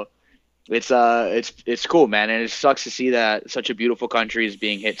cool, man. And it sucks to see that such a beautiful country is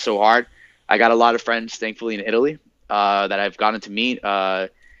being hit so hard. I got a lot of friends, thankfully, in Italy that I've gotten to meet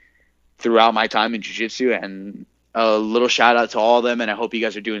throughout my time in jiu-jitsu, and a little shout out to all of them. And I hope you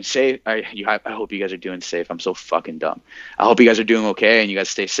guys are doing safe. I hope you guys are doing safe. I'm so fucking dumb. I hope you guys are doing okay and you guys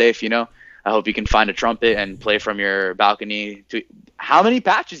stay safe. I hope you can find a trumpet and play from your balcony. How many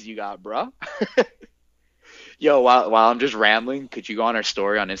patches you got, bro? Yo, while I'm just rambling, could you go on our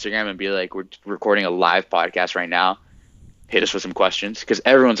story on Instagram and be like, we're recording a live podcast right now? Hit us with some questions because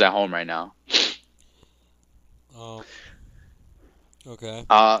everyone's at home right now. Okay.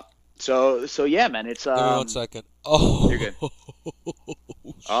 So yeah, man, it's Give me 1 second. Oh. You're good.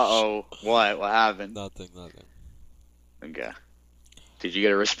 Uh-oh. What happened? Nothing. Okay. Did you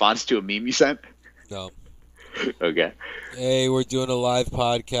get a response to a meme you sent? No. Okay. Hey, we're doing a live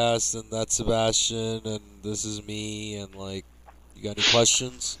podcast, and that's Sebastian, and this is me, and like, you got any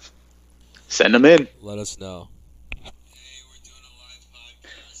questions? Send them in. Let us know.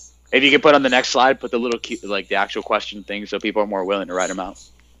 If you can put on the next slide, put the little the actual question thing, so people are more willing to write them out.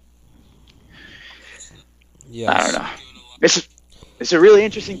 Yes. I don't know. It's a really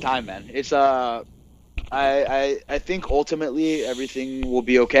interesting time, man. It's I think ultimately everything will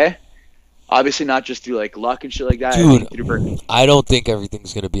be okay. Obviously, not just through like luck and shit like that. Dude, I don't think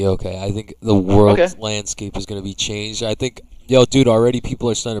everything's gonna be okay. I think the world landscape is gonna be changed. I think, dude, already people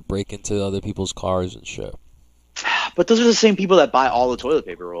are starting to break into other people's cars and shit. But those are the same people that buy all the toilet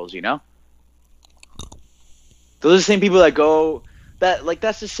paper rolls, you know? Those are the same people that go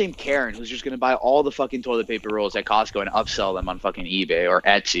that's the same Karen who's just gonna buy all the fucking toilet paper rolls at Costco and upsell them on fucking eBay or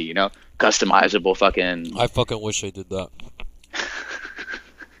Etsy, you know? Customizable fucking I fucking wish I did that.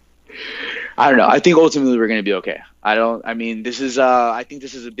 I don't know. I think ultimately we're gonna be okay. I think this is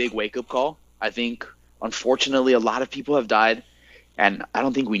a big wake up call. I think unfortunately a lot of people have died, and I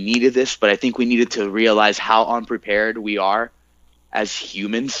don't think we needed this, but I think we needed to realize how unprepared we are as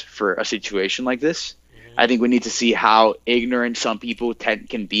humans for a situation like this. Mm-hmm. I think we need to see how ignorant some people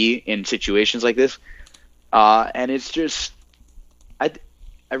can be in situations like this. And it's just I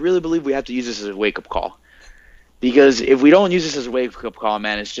really believe we have to use this as a wake up call. Because if we don't use this as a wake up call,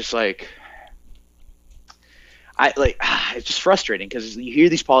 man, it's just like it's just frustrating because you hear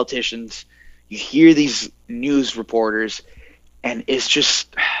these politicians, you hear these news reporters, and it's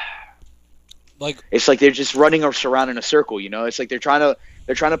just it's like they're just running around in a circle, you know. It's like they're trying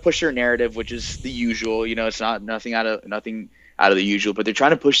to push their narrative, which is the usual, you know. It's not nothing out of the usual, but they're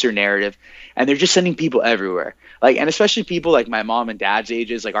trying to push their narrative, and they're just sending people everywhere. And especially people like my mom and dad's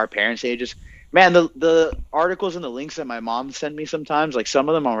ages, like our parents' ages. Man, the articles and the links that my mom send me sometimes, like some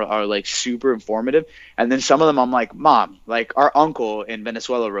of them are like super informative, and then some of them I'm like, Mom, like our uncle in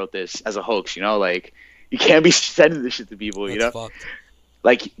Venezuela wrote this as a hoax, you know, like you can't be sending this shit to people, you know. Fucked.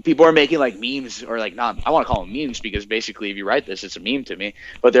 Like people are making like memes or like not, I want to call them memes because basically if you write this, it's a meme to me.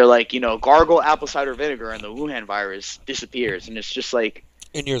 But they're like, gargle apple cider vinegar and the Wuhan virus disappears, and it's just like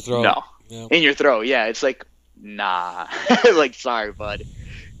in your throat. No, yeah. In your throat, yeah. It's like nah, like sorry, bud,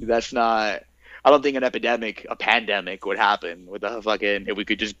 that's not. I don't think a pandemic would happen with a fucking if we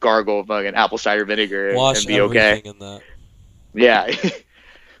could just gargle fucking apple cider vinegar and be okay. In that. Yeah.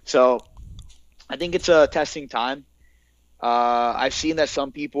 So, I think it's a testing time. I've seen that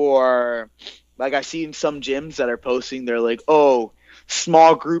some people are like I've seen some gyms that are posting. They're like, oh,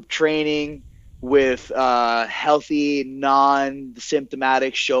 small group training with healthy,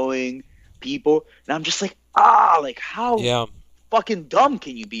 non-symptomatic showing people, and I'm just like, like how? Yeah. fucking dumb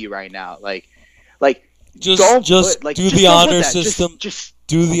can you be right now? Like Just don't just put, like do just the don't put honor that. system. Just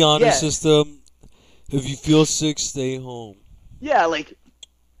Do the honor yeah, system. If you feel sick, stay home. yeah, like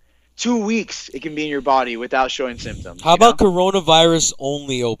 2 weeks it can be in your body without showing symptoms. How You know, about coronavirus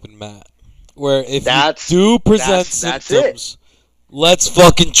only open mat? Where if you that's do present that's it. symptoms, let's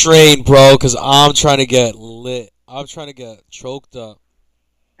fucking train, bro, because I'm trying to get lit. I'm trying to get choked up.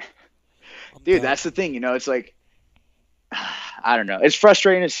 I'm Dude, down. that's the thing. You know, it's like I don't know. It's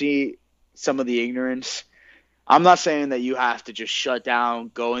frustrating to see some of the ignorance. I'm not saying that you have to just shut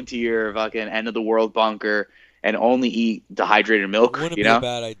down, go into your fucking end of the world bunker, and only eat dehydrated It milk. wouldn't You be a know,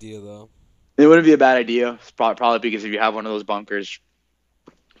 bad idea, though. it wouldn't be a bad idea. Probably because if you have one of those bunkers,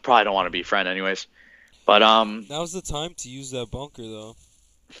 probably don't want to be a friend anyways. But Now's the time to use that bunker, though.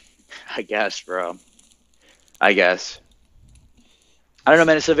 I guess, bro. I guess. I don't know,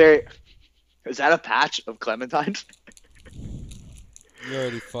 man. It's a very. Is that a patch of clementines? You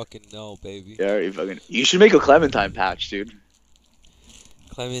already fucking know, baby. Yeah, you fucking. You should make a clementine patch, dude.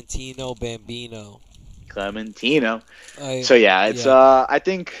 Clementino Bambino. Clementino. I So yeah, it's yeah. I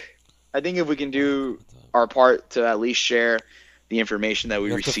think if we can do our part to at least share the information that we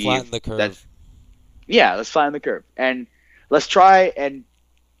You have to receive, flatten the that curve. yeah, let's flatten the curve and let's try and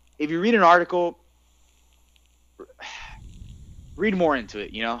if you read an article, read more into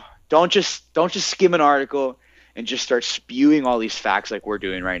it. You know, don't just skim an article and just start spewing all these facts like we're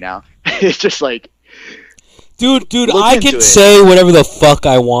doing right now. It's just like Dude, look I into can it. say whatever the fuck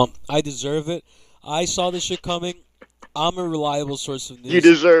I want. I deserve it. I saw this shit coming. I'm a reliable source of You news.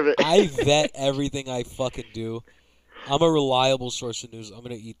 deserve it. I vet everything I fucking do. I'm a reliable source of news. I'm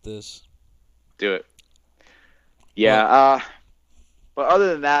gonna eat this. Do it. But Yeah. But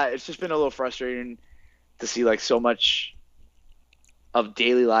other than that, it's just been a little frustrating to see like so much of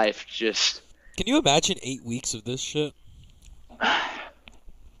daily life just can you imagine 8 weeks of this shit? I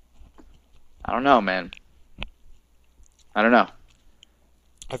don't know, man. I don't know.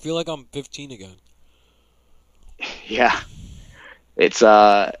 I feel like I'm 15 again, Yeah. It's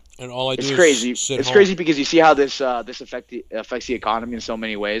and all I do it's is crazy. sit It's home. crazy because you see how this affects the economy in so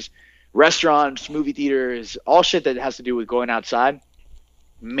many ways. Restaurants, movie theaters, all shit that has to do with going outside,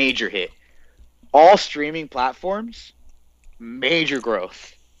 major hit. All streaming platforms, major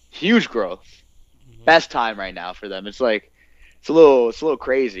growth. Huge growth. Mhm. Best time right now for them. It's like it's a little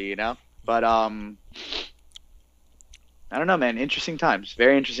crazy, you know? But I don't know, man. Interesting times.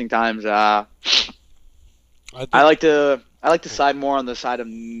 Very interesting times. I I think like to side more on the side of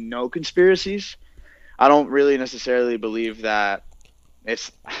no conspiracies. I don't really necessarily believe that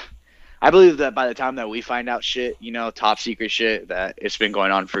it's. I believe that by the time that we find out shit, you know, top secret shit, that it's been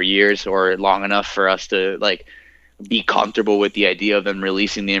going on for years or long enough for us to like be comfortable with the idea of them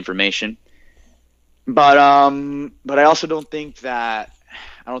releasing the information. But I also don't think that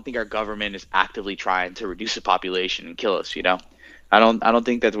I don't think our government is actively trying to reduce the population and kill us. You know, I don't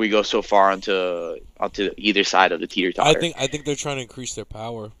think that we go so far onto either side of the teeter totter. I think they're trying to increase their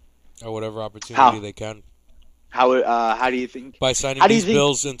power at whatever opportunity How they can how do you think? by signing How do you these think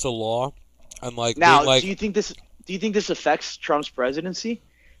bills into law and like being now? like, Do you think this affects Trump's presidency?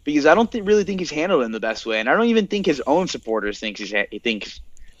 Because I don't really think he's handled it in the best way, and I don't even think his own supporters think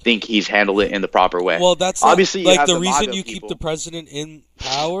he's handled it in the proper way. well, that's not Obviously, you like have the the reason MAGA you keep the people. president in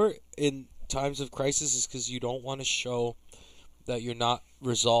power in times of crisis is because you don't want to show that you're not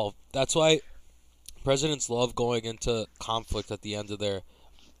resolved. That's why presidents love going into conflict at the end of their True.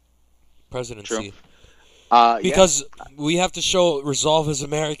 presidency Yeah, because we have to show resolve as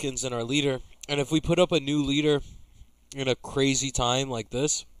Americans and our leader. And if we put up a new leader in a crazy time like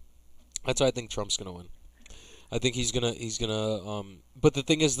this, that's why I think Trump's gonna win. I think he's gonna. But the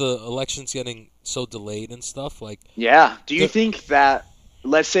thing is, the election's getting so delayed and stuff. Like, yeah. Do you the, think that,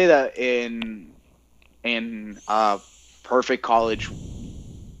 let's say that in perfect college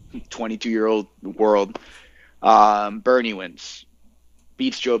 22-year-old world, Bernie wins,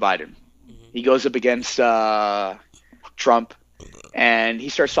 beats Joe Biden. Mhm. He goes up against Trump, and he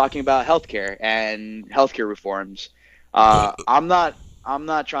starts talking about healthcare and healthcare reforms. I'm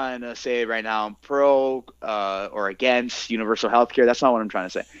not trying to say right now I'm pro or against universal healthcare. That's not what I'm trying to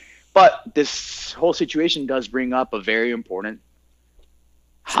say. But this whole situation does bring up a very important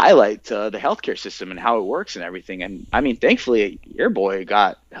highlight to the healthcare system and how it works and everything. And I mean, thankfully, your boy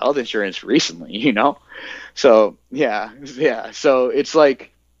got health insurance recently, you know? So, yeah, yeah. So it's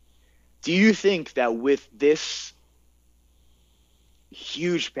like, do you think that with this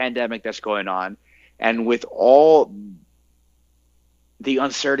huge pandemic that's going on and with all the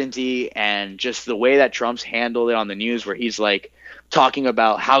uncertainty and just the way that Trump's handled it on the news, where he's like talking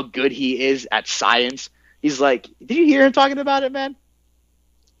about how good he is at science, He's like, did you hear him talking about it, man?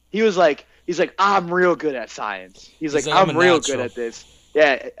 He's like, I'm real good at science. He's like, I'm a I'm real good natural. at this.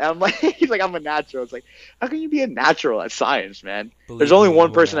 Yeah, I'm like, he's like, I'm a natural. It's like, how can you be a natural at science, man? There's Believe only me, one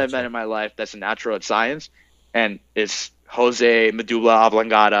I'm a person I've met natural. in my life that's a natural at science, and it's Jose Medulla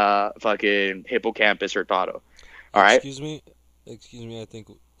Oblongata, fucking hippocampus hurtado. All right, Excuse me. Excuse me. I think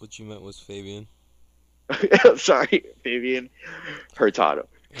what you meant was Fabian. sorry, Fabian Hurtado.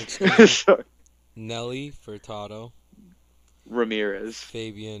 Excuse me. So, Nelly Furtado. Ramirez,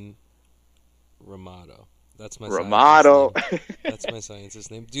 Fabian Ramado. That's my scientist Ramado. name. That's my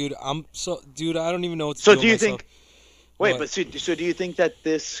scientist name. Dude, I don't even know what to So do do with you myself. think? Wait, What? but so do you think that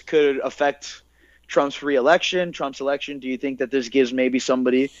this could affect Trump's reelection, Trump's election? Do you think that this gives maybe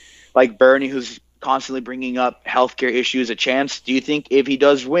somebody like Bernie, who's constantly bringing up healthcare issues, a chance? Do you think if he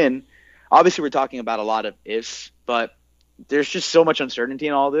does win, obviously we're talking about a lot of ifs, but there's just so much uncertainty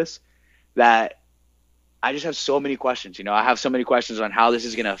in all this that I just have so many questions. You know, I have so many questions on how this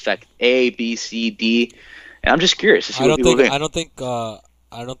is going to affect A, B, C, D, and I'm just curious to see I what don't people think think.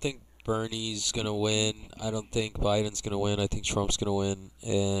 I don't think Bernie's gonna win. I don't think Biden's gonna win. I think Trump's gonna win,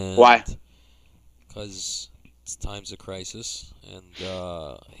 Why? and because it's times of crisis, and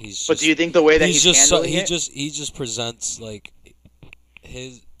he's But do just you think the way that he's he's just so, handling it? he just presents like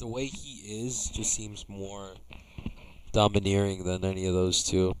the way he is just seems more domineering than any of those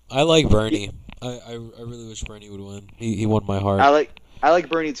two. I like Bernie. I really wish Bernie would win. He won my heart. I like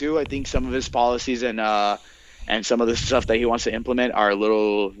Bernie too. I think some of his policies and some of the stuff that he wants to implement are a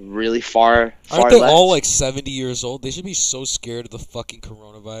little really far Aren't they left. all like 70 years old? They should be so scared of the fucking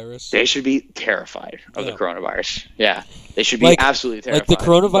coronavirus. They should be terrified of the Yeah. coronavirus. Yeah, they should be Like- absolutely Like terrified. the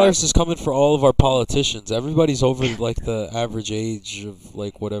coronavirus is coming for all of our politicians. Everybody's over like the average age of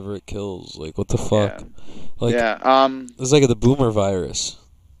like whatever it kills. Like what the fuck? Like yeah. it's like the boomer virus.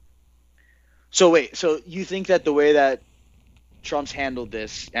 So wait. So you think that the way that Trump's handled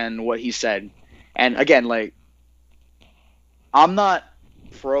this and what he said, and again, like, I'm not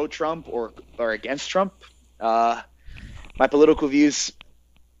pro Trump or against Trump. My political views,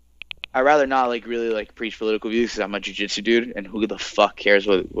 I rather not like really like preach political views because I'm a jiu-jitsu dude, and who the fuck cares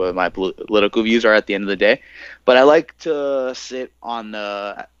what my political views are at the end of the day. But I like to sit on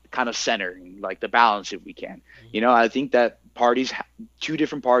the kind of center, like the balance if we can. You know, I think that two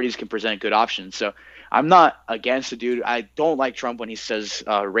different parties can present good options. So I'm not against the dude. I don't like Trump when he says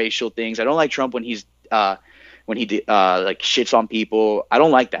racial things. I don't like Trump when he like shits on people. I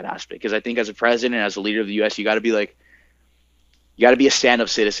don't like that aspect because I think as a president and as a leader of the U.S., you got to be a stand-up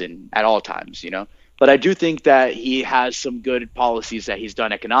citizen at all times, you know. But I do think that he has some good policies that he's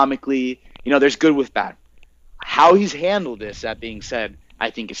done economically. You know, there's good with bad. How he's handled this, that being said, I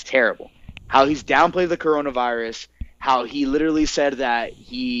think is terrible. How he's downplayed the coronavirus. How he literally said that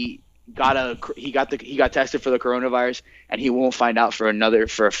he got tested for the coronavirus and he won't find out for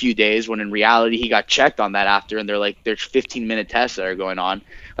a few days, when in reality he got checked on that after, and they're like, there's 15-minute tests that are going on.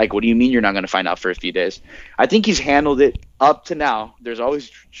 Like, what do you mean you're not going to find out for a few days? I think he's handled it up to now. There's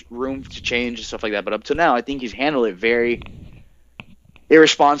always room to change and stuff like that, but up to now I think he's handled it very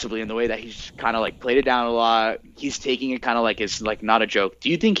irresponsibly in the way that he's kind of like played it down a lot. He's taking it kind of like it's like not a joke. Do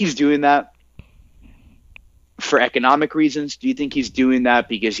you think he's doing that for economic reasons? Do you think he's doing that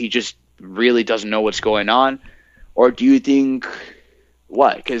because he just really doesn't know what's going on? Or do you think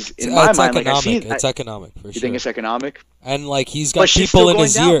what? Because in my mind, like, it's economic for you sure. think it's economic? And like he's But got she's people still in going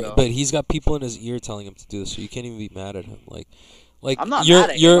his down, ear, though. but he's got people in his ear telling him to do this, so you can't even be mad at him. Like I'm not you're mad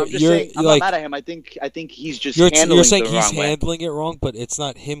at him. you're I'm just you're saying, I'm like not mad at him. I think he's just you're handling saying it the he's wrong way. handling it wrong, but it's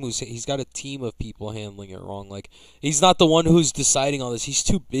not him he's got a team of people handling it wrong. Like he's not the one who's deciding all this. He's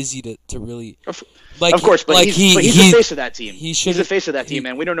too busy to really like. Of course, but like he's the face of that team. He's the face of that team,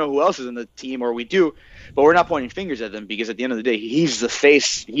 and we don't know who else is in the team, or we do, but we're not pointing fingers at them because at the end of the day, he's the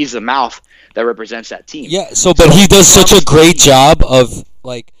face, he's the mouth that represents that team. Yeah. But he does such a great job of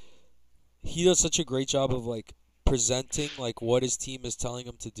like. He does such a great job of like presenting like what his team is telling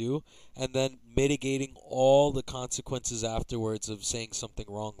him to do, and then mitigating all the consequences afterwards of saying something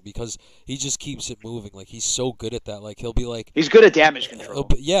wrong, because he just keeps it moving. Like he's so good at that. Like he'll be like, He's good at damage control.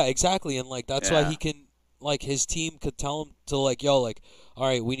 yeah, exactly, and like that's why Yeah. he can like his team could tell him to like, yo, like, all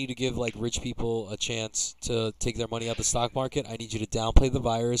right, we need to give like rich people a chance to take their money out the stock market. I need you to downplay the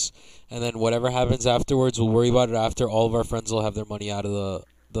virus, and then whatever happens afterwards, we'll worry about it after. All of our friends will have their money out of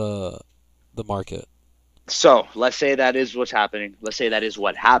the market. So let's say that is what's happening. Let's say that is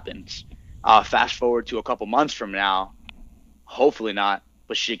what happens. Fast forward to a couple months from now. Hopefully not,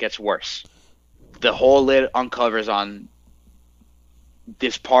 but shit gets worse. The whole lid uncovers on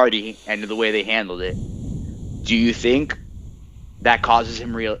this party and the way they handled it. Do you think that causes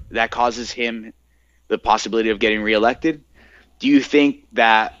him the possibility of getting reelected. Do you think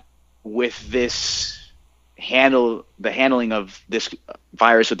that with the handling of this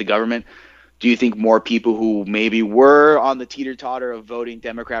virus with the government, do you think more people who maybe were on the teeter-totter of voting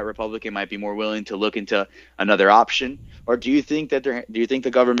Democrat, Republican might be more willing to look into another option? Or do you think the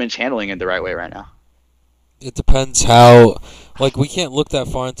government's handling it the right way right now? It depends how. Like, we can't look that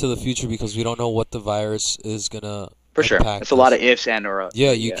far into the future because we don't know what the virus is gonna For sure. impact It's a lot us. of ifs and or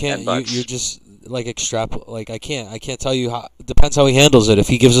Yeah, you and can't. buts. You're just like Like, I can't tell you how. It depends how he handles it. If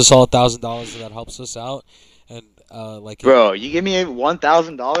he gives us all $1,000 and that helps us out, and Bro, you give me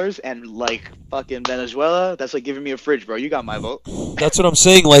 $1,000 and like fucking Venezuela, that's like giving me a fridge, bro. You got my vote. that's what I'm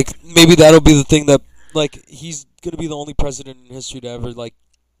saying. Like, maybe that'll be the thing that, like, he's gonna be the only president in history to ever like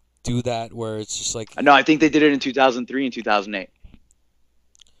do that, where it's just like No, I think they did it in 2003 and 2008.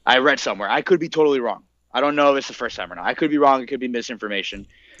 I read somewhere. I could be totally wrong. I don't know if it's the first time or not. I could be wrong. It could be misinformation.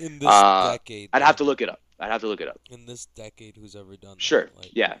 in this decade. I'd have to look it up. In this decade, who's ever done that? Sure.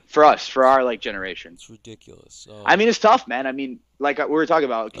 Like, Yeah. For us, for our like generation. it's ridiculous. So, I mean, it's tough, man. I mean, like we were talking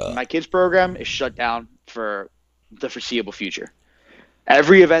about, my kids' program is shut down for the foreseeable future.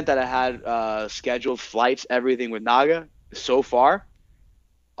 Every event that I had scheduled, flights, everything with Naga so far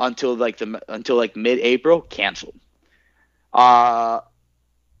until like mid-April, canceled.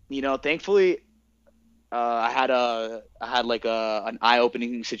 Thankfully, I had like an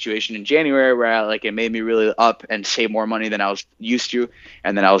eye-opening situation in January where it made me really up and save more money than I was used to,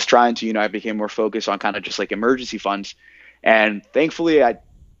 and then I was trying to, I became more focused on kind of just like emergency funds, and thankfully I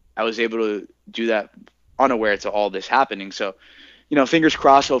was able to do that unaware to all this happening. So, fingers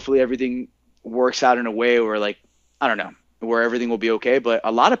crossed. Hopefully everything works out in a way where I don't know, where everything will be okay. But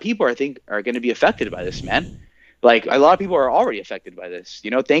a lot of people I think are going to be affected by this, man. Like, a lot of people are already affected by this.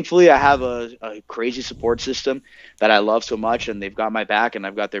 Thankfully, I have a crazy support system that I love so much, and they've got my back, and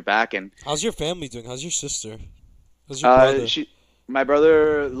I've got their back. And how's your family doing? How's your sister? How's your brother? my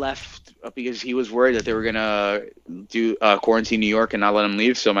brother left because he was worried that they were gonna do quarantine New York and not let him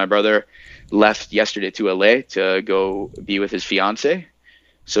leave. So my brother left yesterday to LA to go be with his fiance.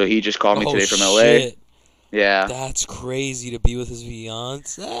 So he just called me today from LA. Shit. Yeah. That's crazy to be with his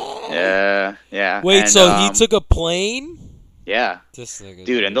fiance. Yeah. Wait, And, so he took a plane? Yeah. This nigga,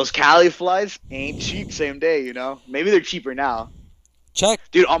 Dude, and those Cali flights ain't cheap same day, Maybe they're cheaper now. check.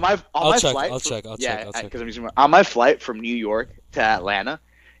 Dude, on my I'll check, flight. I'll check. On my flight from New York to Atlanta,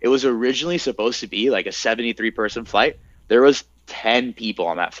 it was originally supposed to be like a 73-person flight. There was 10 people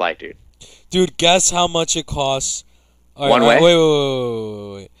on that flight, dude. Dude, guess how much it costs. All right, One way?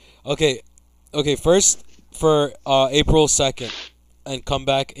 Wait. Okay. First for April 2nd and come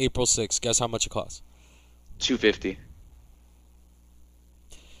back April 6th. Guess how much it costs? $250.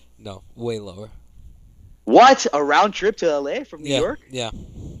 No, way lower. What? A round trip to LA from New York? Yeah,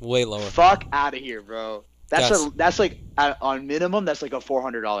 way lower. Fuck out of here, bro. Guess. That's like on minimum. That's like a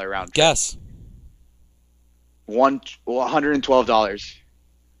 $400 round trip. Guess. $112.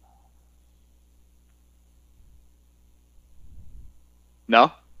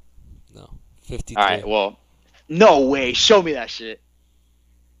 No? No, 53. All right. Well, no way. Show me that shit.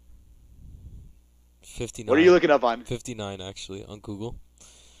 59. What are you looking up on? 59 actually on Google.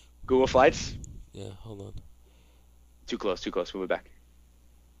 Google Flights? Yeah, hold on. Too close. Move it back.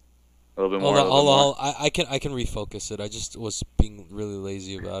 A little bit more. Hold on. I can refocus it. I just was being really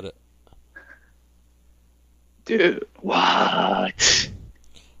lazy about it. Dude, what?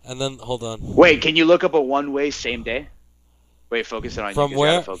 And then hold on. Wait, can you look up a one-way same day? Wait, focus it on From you. 'Cause you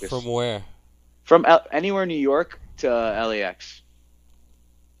where? gotta focus. From where? From anywhere New York to LAX.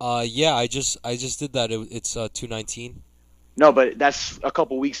 Yeah, I just did that. It's 219. No, but that's a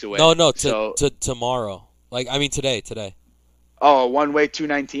couple weeks away. No, So, to tomorrow. Like, I mean today. oh, a one-way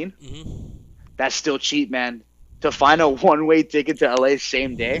 219? Mhm. That's still cheap, man. To find a one-way ticket to LA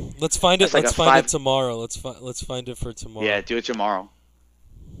same day? Let's find it. That's like Let's a find five- it tomorrow. Let's find it for tomorrow. Yeah, do it tomorrow.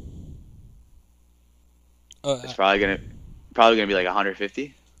 Uh, It's probably gonna be like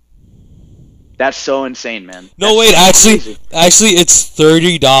 150. That's so insane, man. no, That's wait. so crazy. Actually, it's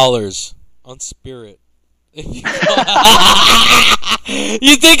 $30 on Spirit. You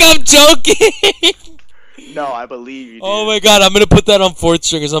think I'm joking? No, I believe you, dude. Oh my god, I'm gonna put that on Fourth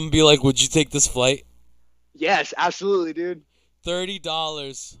Stringers. I'm gonna be like, would you take this flight? Yes, absolutely, dude.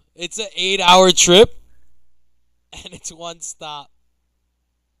 $30. It's an 8-hour trip, and it's one stop.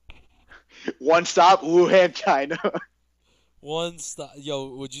 One stop, Wuhan, China. One stop. Yo,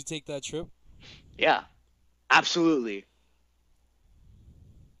 would you take that trip? Yeah, absolutely.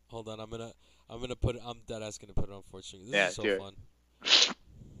 Hold on, I'm dead ass gonna put it on Fourth Stringers. This Yeah, is so do it. fun.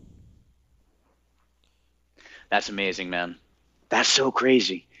 That's amazing, man. That's so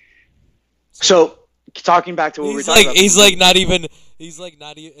crazy. So, talking back to what we were He's talking like, about. he's like not even. He's like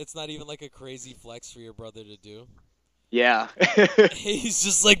not even. It's not even like a crazy flex for your brother to do. Yeah. He's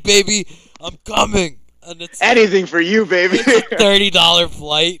just like, baby, I'm coming, and it's Anything for you, baby. it's a $30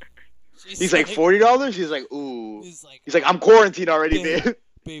 flight. She's He's like $40. He's like, ooh. He's like, He's like, I'm quarantined already, babe.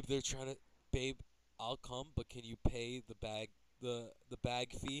 babe, they're trying to, babe, I'll come, but can you pay the bag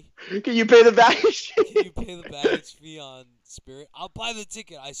fee? Can you pay the baggage? Can you pay the baggage fee on Spirit? I'll buy the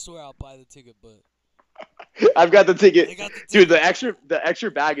ticket. I swear I'll buy the ticket, but I've got the ticket. I got the ticket. Dude, the extra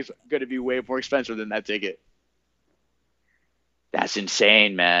bag is gonna be way more expensive than that ticket. That's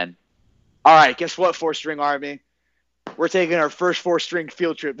insane, man. All right, guess what, 4-string army? We're taking our first 4-string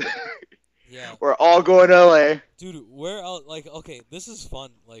field trip. Yeah. We're all going to LA. Dude, where else? Like, okay, this is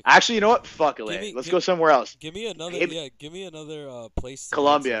fun. Like, Actually, you know what? Fuck LA. Let's go somewhere else. give me another. Maybe- Yeah, give me another place. To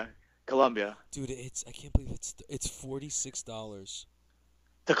Colombia. Colombia. Dude, I can't believe it's $46.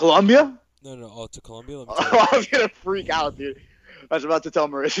 To Colombia? No. Oh, to Colombia. Let me tell you. I was gonna freak out, dude. I was about to tell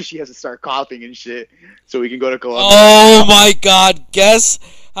Marissa she has to start coughing and shit so we can go to Colombia. Oh my God! Guess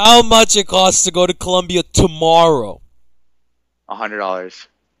how much it costs to go to Colombia tomorrow? $100.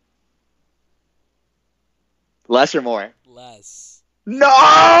 Less or more? Less.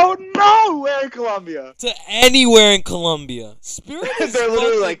 No, where in Colombia? To anywhere in Colombia. Spirit is They're literally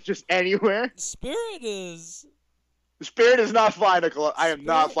fucking- like just anywhere. Spirit is. Spirit is not flying to Colombia. I am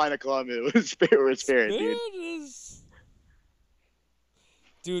not Spirit- flying to Colombia with Spirit, dude. Spirit is.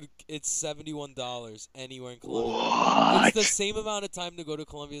 Dude, it's $71 anywhere in Colombia. What? It's the same amount of time to go to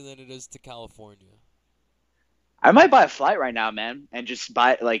Colombia than it is to California. I might buy a flight right now, man, and just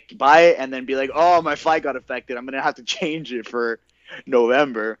buy it and then be like, oh, my flight got affected. I'm gonna have to change it for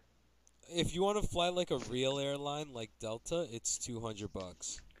November. If you want to fly like a real airline like Delta, it's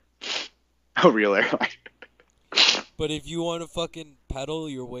 $200. A real airline. But if you want to fucking pedal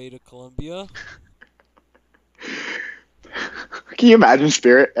your way to Colombia, Can you imagine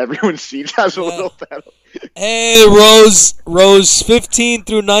Spirit? Everyone's seat has a Yeah. little pedal. hey Rose 15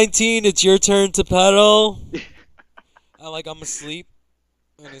 through 19, it's your turn to pedal. I'm asleep,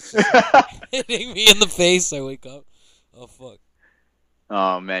 and it's just hitting me in the face. I wake up. Oh fuck.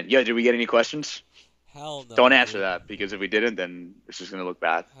 Oh man, yo, did we get any questions? Hell no. Don't answer dude. that because if we didn't, then this is gonna look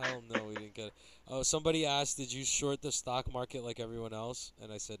bad. Hell no, we didn't get it. Oh, somebody asked, did you short the stock market like everyone else?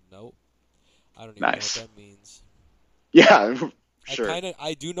 And I said nope. I don't even Nice. know what that means. Yeah, sure.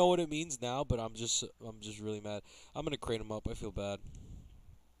 I do know what it means now, but I'm just really mad. I'm gonna crate them up. I feel bad.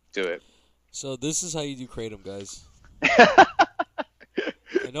 Do it. So this is how you do kratom, guys.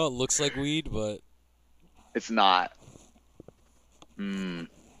 I know it looks like weed, but It's not.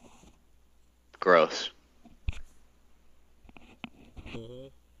 Gross.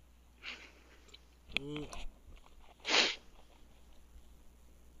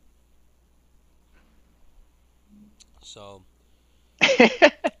 so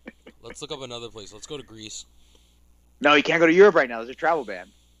let's look up another place. Let's go to Greece. No, you can't go to Europe right now. There's a travel ban.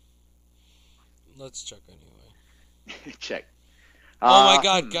 Let's check anyway. Check. Oh my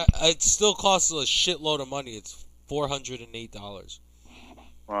God, it still costs a shitload of money. It's $408.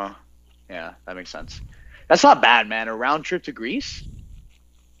 Well, yeah, that makes sense. That's not bad, man. A round trip to Greece?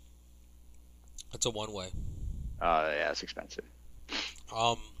 It's a one-way. Yeah, it's expensive.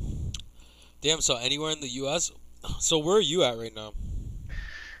 Damn. So anywhere in the U.S. So where are you at right now?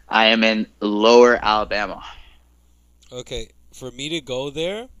 I am in Lower Alabama. Okay, for me to go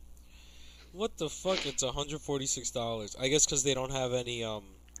there, what the fuck? It's $146. I guess because they don't have any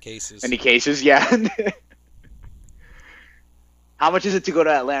cases. Any cases? Yeah. How much is it to go to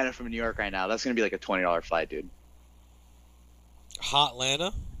Atlanta from New York right now? That's gonna be like a $20 flight, dude.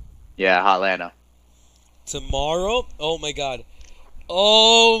 Hotlanta Yeah, Hotlanta. tomorrow. Oh my god.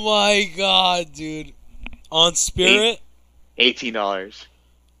 Oh my god, dude. On Spirit, $18.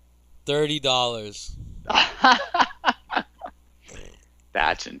 $30.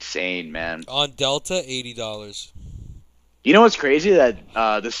 That's insane, man. On Delta, $80. You know what's crazy? That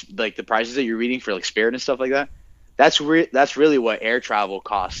the prices that you're reading for like Spirit and stuff like that. That's really what air travel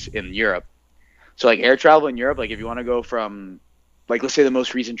costs in Europe. So like air travel in Europe, like if you want to go from, like let's say the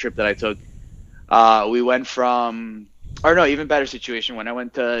most recent trip that I took, we went from, or no, even better situation when I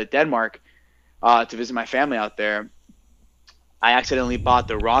went to Denmark, to visit my family out there. I accidentally bought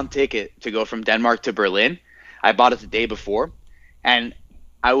the wrong ticket to go from Denmark to Berlin. I bought it the day before, and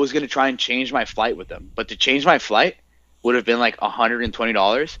I was gonna try and change my flight with them, but to change my flight would have been like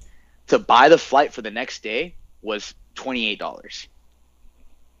 $120. To buy the flight for the next day was $28.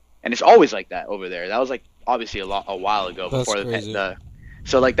 And it's always like that over there. That was like obviously a while ago That's before crazy.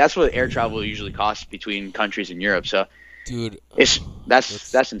 so like that's what air travel usually costs between countries in Europe. So Dude,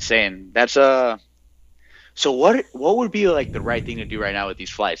 that's insane. That's So what would be like the right thing to do right now with these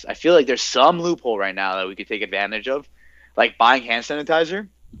flights? I feel like there's some loophole right now that we could take advantage of, like buying hand sanitizer,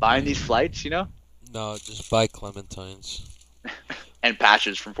 buying these flights, No, just buy clementines. and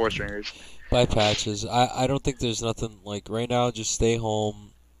patches from Four Stringers. Buy patches. I don't think there's nothing like right now. Just stay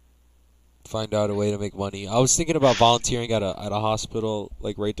home. Find out a way to make money. I was thinking about volunteering at a hospital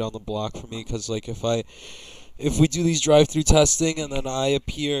like right down the block from me because like if we do these drive-through testing and then I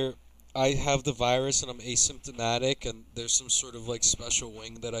have the virus and I'm asymptomatic and there's some sort of like special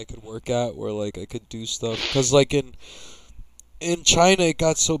wing that I could work at where like I could do stuff because like in China it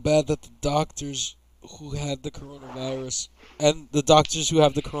got so bad that the doctors who had the coronavirus and the doctors who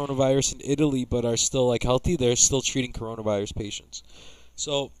have the coronavirus in Italy but are still like healthy, they're still treating coronavirus patients.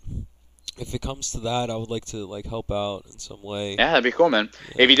 So if it comes to that, I would like to like help out in some way. Yeah, that'd be cool, man.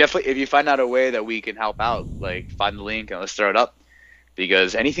 Yeah. If you find out a way that we can help out, like find the link and let's throw it up.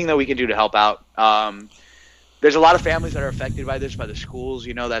 Because anything that we can do to help out, there's a lot of families that are affected by this, by the schools.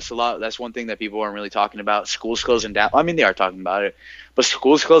 That's a lot. That's one thing that people aren't really talking about. Schools closing down. I mean, they are talking about it, but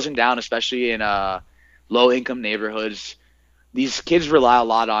schools closing down, especially in low income neighborhoods. These kids rely a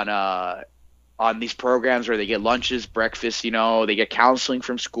lot on these programs where they get lunches, breakfast. They get counseling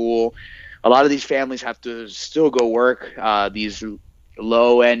from school. A lot of these families have to still go work these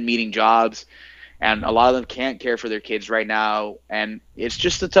low end meeting jobs, and a lot of them can't care for their kids right now, and it's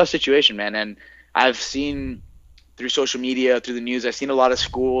just a tough situation, man. And I've seen through social media, through the news, I've seen a lot of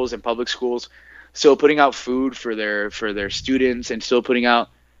schools and public schools still putting out food for their students and still putting out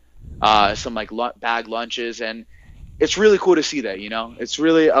some like bag lunches, and it's really cool to see that. It's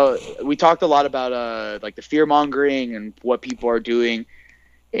really we talked a lot about like the fear mongering and what people are doing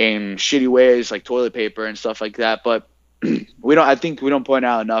in shitty ways like toilet paper and stuff like that, but I think we don't point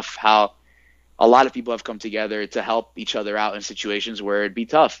out enough how a lot of people have come together to help each other out in situations where it'd be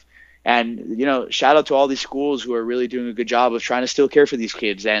tough. And shout out to all these schools who are really doing a good job of trying to still care for these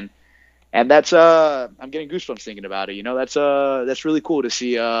kids. And that's I'm getting goosebumps thinking about it. That's really cool to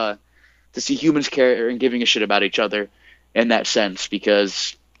see humans care and giving a shit about each other in that sense,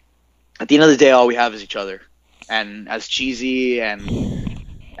 because at the end of the day all we have is each other. And as cheesy and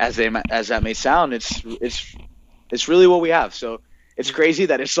as that may sound, it's really what we have. So it's crazy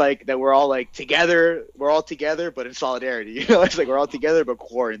that it's like that we're all like together. We're all together, but in solidarity. It's like we're all together, but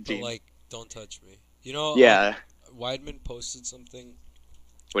quarantined. But like, don't touch me. Yeah. Weidman posted something.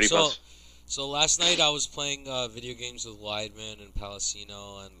 What do you post? So last night I was playing video games with Weidman and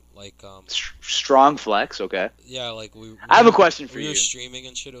Palacino and like Strong flex. Okay. yeah, like I have a question for we you. were streaming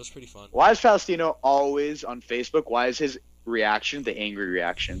and shit. It was pretty fun. Why is Palestino always on Facebook? Why is his reaction the angry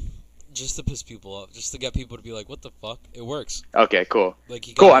reaction? Just to piss people off, just to get people to be like, "What the fuck?" It works. Okay, cool. Like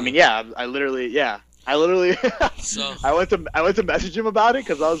Cool. I mean, yeah. I literally. So I went to message him about it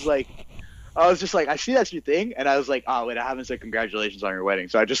because I was just like, I see that's your thing, and I was like, oh wait, I haven't said congratulations on your wedding,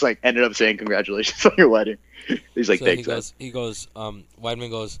 so I just like ended up saying congratulations on your wedding. He's like, thanks.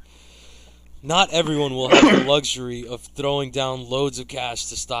 Weidman goes, not everyone will have the luxury of throwing down loads of cash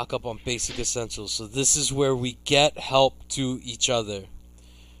to stock up on basic essentials, so this is where we get help to each other.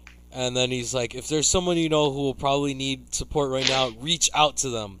 And then he's like, if there's someone you know who will probably need support right now, reach out to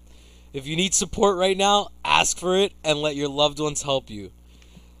them. If you need support right now, ask for it and let your loved ones help you.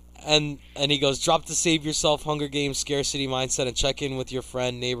 And he goes, drop the save yourself Hunger Games scarcity mindset and check in with your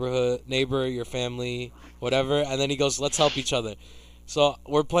friend, neighbor, your family, whatever. And then he goes, let's help each other. So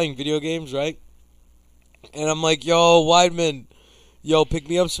we're playing video games, right? And I'm like, yo, Weidman, pick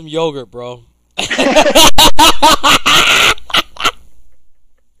me up some yogurt, bro.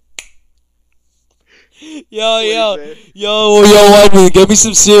 Yo, Weidman, get me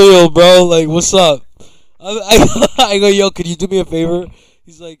some cereal, bro. Like, what's up? I go, yo, could you do me a favor?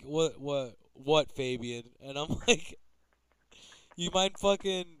 He's like, what, Fabian? And I'm like, you mind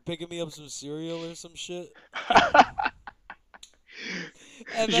fucking picking me up some cereal or some shit?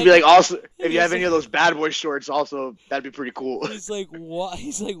 You should be like, also, if you have any of those bad boy shorts, also, that'd be pretty cool. He's like, what?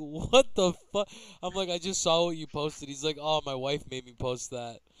 He's like, what the fuck? I'm like, I just saw what you posted. He's like, oh, my wife made me post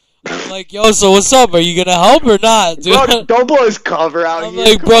that. I'm like, yo, so what's up? Are you gonna help or not, dude? Bro, don't blow his cover out I'm here.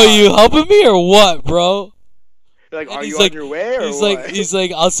 like, bro, you helping me or what, bro? Like, are you on your way or what? He's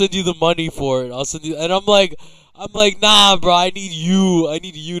like, I'll send you the money for it. I'll send you, and I'm like, nah, bro, I need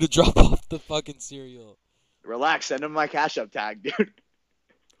you to drop off the fucking cereal. Relax, send him my Cash App tag, dude.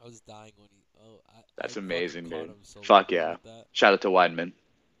 I was dying when he. That's amazing, dude. So fuck yeah. Shout out to Weidman.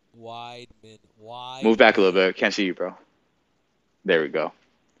 Weidman. Move back a little bit. Can't see you, bro. There we go.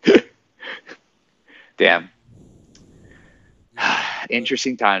 Damn.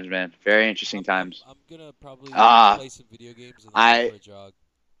 Interesting times, man. Very interesting times. I'm gonna probably play some video games and then go for a jog.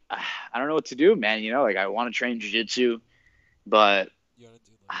 I don't know what to do, man. You know, like I want to train jiu-jitsu, but You wanna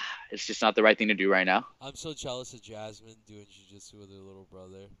do like? it's just not the right thing to do right now. I'm so jealous of Jasmine doing jujitsu with her little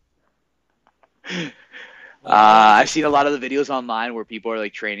brother. Like how are I've they? seen a lot of the videos online where people are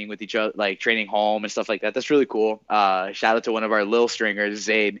like training with each other, like training home and stuff like that. That's really cool. Shout out to one of our Lil stringers,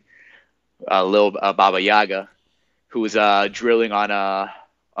 Zaid, Lil Baba Yaga, who was drilling on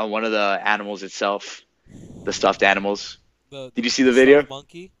one of the animals itself, the stuffed animals. Did you see the video? sock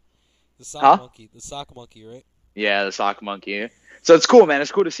monkey? The sock Huh? monkey. The sock monkey, right? Yeah, the sock monkey. So it's cool, man.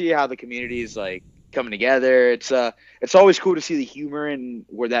 It's cool to see how the community is like coming together. It's always cool to see the humor and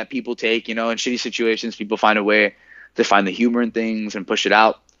where that people take, you know, in shitty situations, people find a way to find the humor in things and push it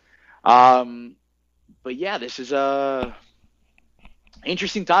out. Um, but yeah, this is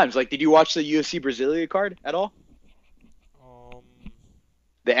interesting times. Like, did you watch the UFC Brasilia card at all? Um,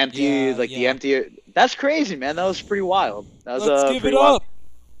 The empty, Yeah, like the yeah. empty. That's crazy, man. That was pretty wild. That was Let's give pretty it wild. up.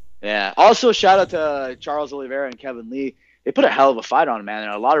 Yeah. Also, shout out to Charles Oliveira and Kevin Lee. They put a hell of a fight on, man.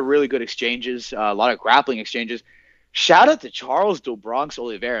 And a lot of really good exchanges, a lot of grappling exchanges. Shout out to Charles Do Bronx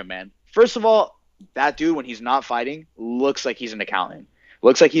Oliveira, man. First of all, that dude, when he's not fighting, looks like he's an accountant.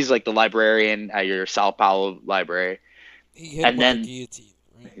 Looks like he's like the librarian at your Sao Paulo library. He hit And him with then the guillotine,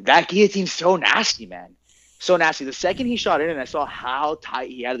 right? that guillotine's so nasty, man. So nasty. The second he shot in, and I saw how tight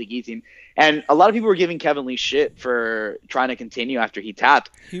he had the guillotine. And a lot of people were giving Kevin Lee shit for trying to continue after he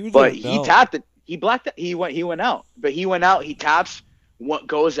tapped. But he tapped it. He blacked it. He went out. But he went out. He taps. What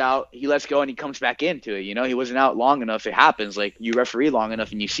goes out? He lets go and he comes back into it. You know, he wasn't out long enough. It happens. Like you referee long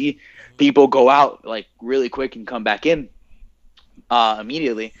enough, and you see people go out like really quick and come back in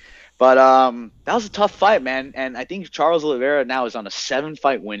immediately. But that was a tough fight, man. And I think Charles Oliveira now is on a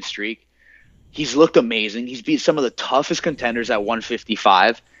 7-fight win streak. He's looked amazing. He's beat some of the toughest contenders at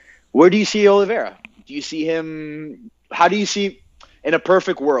 155. Where do you see Oliveira? Do you see him? How do you see in a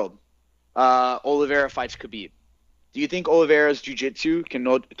perfect world? Oliveira fights Khabib. Do you think Oliveira's jiu-jitsu can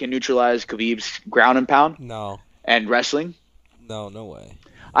neutralize Khabib's ground and pound No, and wrestling? no, no way.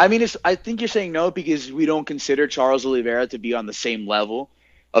 I mean, I think you're saying no because we don't consider Charles Oliveira to be on the same level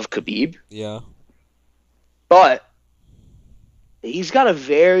of Khabib, Yeah, but he's got a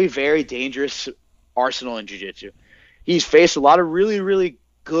very, very dangerous arsenal in jiu-jitsu. He's faced a lot of really, really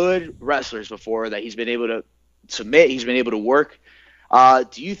good wrestlers before that he's been able to submit. He's been able to work.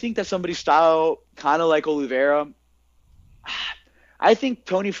 Do you think that somebody's style, kind of like Oliveira? I think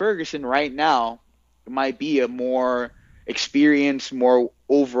Tony Ferguson right now might be a more experienced, more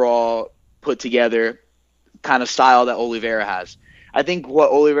overall put together kind of style that Oliveira has. I think what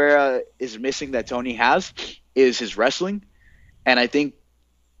Oliveira is missing that Tony has is his wrestling. And I think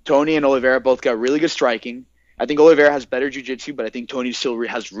Tony and Oliveira both got really good striking. I think Oliveira has better jiu-jitsu, but I think Tony still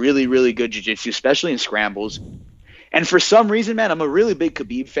has really, really good jiu-jitsu, especially in scrambles. And for some reason, man, I'm a really big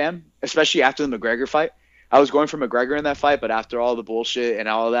Khabib fan, especially after the McGregor fight. I was going for McGregor in that fight, but after all the bullshit and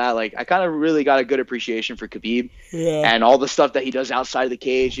all of that, like I kind of really got a good appreciation for Khabib yeah. and all the stuff that he does outside of the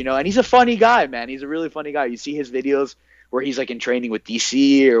cage, you know. And he's a funny guy, man. He's a really funny guy. You see his videos where he's like in training with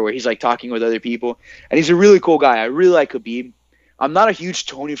DC or where he's like talking with other people, and he's a really cool guy. I really like Khabib. I'm not a huge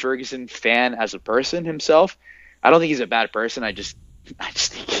Tony Ferguson fan as a person himself. I don't think he's a bad person. I just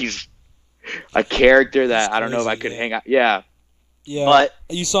think he's a character that He's I don't know if I crazy, could yeah. hang out. Yeah, Yeah, but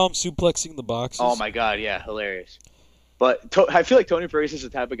you saw him suplexing the boxes. oh my god, yeah, hilarious. But I feel like Tony Ferguson is the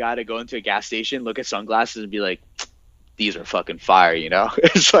type of guy to go into a gas station, look at sunglasses, and be like, "These are fucking fire," you know?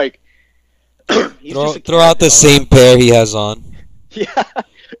 It's like he's throw, just a throw out character. the same pair he has on. Yeah.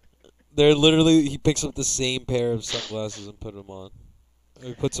 They're literally he picks up the same pair of sunglasses and put them on. Or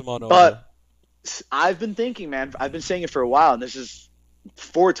he puts them on over. But I've been thinking, man. I've been saying it for a while, and this is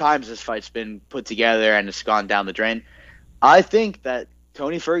 4 times this fight's been put together and it's gone down the drain. I think that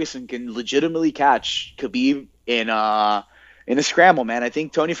Tony Ferguson can legitimately catch Khabib in a scramble, man. I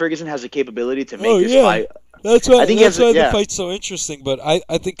think Tony Ferguson has the capability to make this fight. That's why. I think he That's has- why yeah. the fight's so interesting. But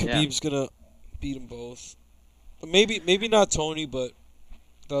I think Yeah. Khabib's gonna beat them both. Maybe not Tony, but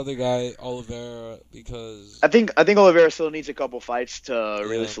the other guy Oliveira because I think Oliveira still needs a couple fights to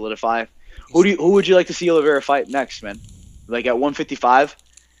really Yeah. solidify. Who would you like to see Oliveira fight next, man? Like at 155?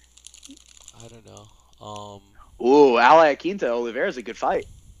 I don't know. Ooh, Al Iaquinta Oliveira's a good fight.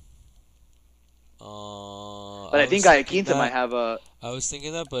 But I think Iaquinta might have a. I was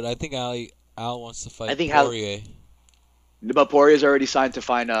thinking that, but I think Al wants to fight I think Poirier. But Poirier's already signed to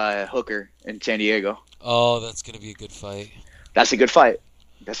find Hooker in San Diego. Oh, that's gonna be a good fight. That's a good fight.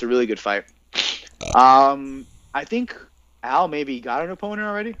 That's a really good fight. I think Al maybe got an opponent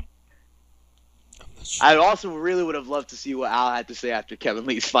already. I'm not sure. I also really would have loved to see what Al had to say after Kevin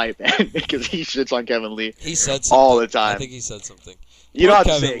Lee's fight, man, because he shits on Kevin Lee He said something. all the time. I think he said something. You Poor don't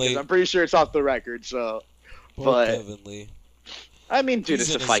have to say Kevin it, 'cause Lee. I'm pretty sure it's off the record. So, Poor but Kevin Lee. I mean, dude, He's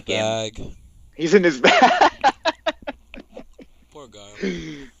it's in a his fight game. bag. He's in his bag. Poor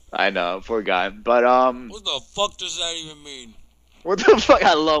guy. I know, poor guy. But What the fuck does that even mean? what the fuck?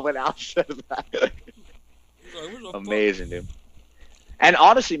 I love when Al says that. He's like, what the Amazing, dude. And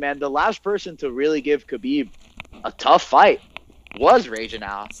honestly, man, the last person to really give Khabib a tough fight was Raging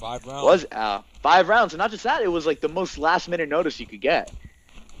Al. fuck? 5 rounds. Was Al. 5 rounds, and not just that, it was like the most last minute notice you could get.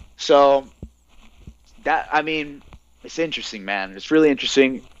 So that, I mean, it's interesting, man. It's really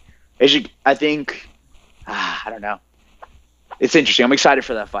interesting. I think, I don't know. It's interesting. I'm excited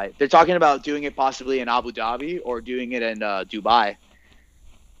for that fight. They're talking about doing it possibly in Abu Dhabi or doing it in Dubai.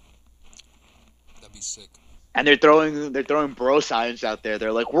 That'd be sick. And they're throwing bro science out there.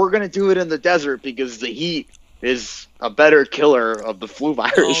 They're like, we're gonna do it in the desert because the heat is a better killer of the flu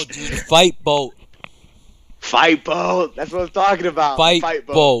virus. Oh, dude, fight boat. Fight boat. That's what I'm talking about. Fight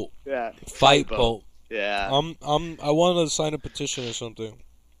boat. Yeah. Fight boat. Yeah. I want to sign a petition or something.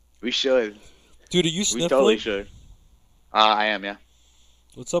 We should. Dude, are you We sniffling? totally should. I am, yeah.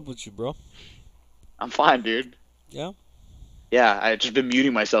 What's up with you, bro? I'm fine, dude. Yeah? Yeah, I've just been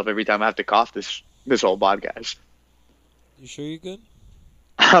muting myself every time I have to cough this whole podcast. You sure you're good?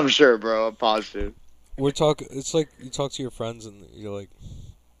 I'm sure, bro. I'm positive. We're talking. It's like you talk to your friends and you're like,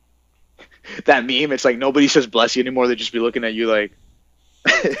 That meme, it's like nobody says bless you anymore. They just be looking at you like.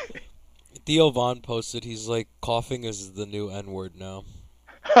 Theo Vaughn posted. He's like, coughing is the new N-word now.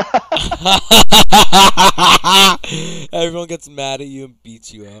 Everyone gets mad at you and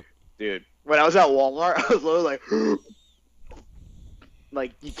beats you up. Dude, when I was at Walmart, I was literally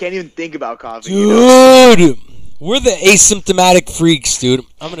like, you can't even think about coughing. You know? Dude, we're the asymptomatic freaks, dude.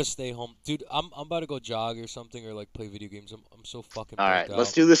 I'm gonna stay home, dude. I'm about to go jog or something or like play video games. I'm so fucking. All right, burnt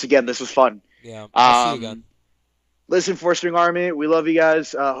let's out. do this again. This was fun. Yeah, I'll see you again. Listen, 4-String Army, we love you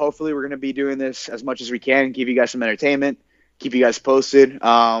guys. Hopefully, we're gonna be doing this as much as we can, give you guys some entertainment, keep you guys posted.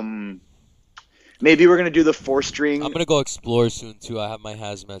 Maybe we're gonna do the 4-String. I'm gonna go explore soon too. I have my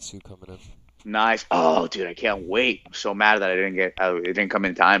hazmat suit coming in. Nice. Oh, dude, I can't wait. I'm so mad that it didn't come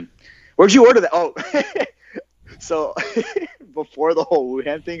in time. Where'd you order that? Oh, so before the whole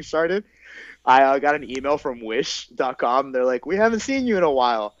Wuhan thing started, I got an email from Wish.com. They're like, we haven't seen you in a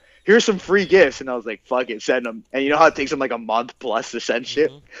while. Here's some free gifts. And I was like, fuck it, send them. And you know how it takes them like a month plus to send shit?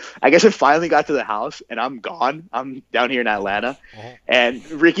 Mm-hmm. I guess it finally got to the house, and I'm gone. I'm down here in Atlanta. Uh-huh. And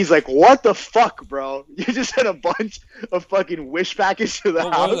Ricky's like, what the fuck, bro? You just sent a bunch of fucking Wish packages to the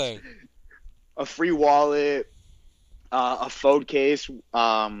What house. were they? A free wallet, a phone case,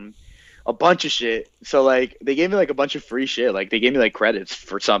 a bunch of shit. So like they gave me like a bunch of free shit. Like they gave me like credits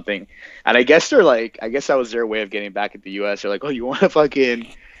for something. And I guess that was their way of getting back at the US. They're like, oh, you want to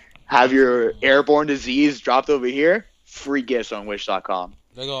fucking have your airborne disease dropped over here? Free gifts on Wish.com.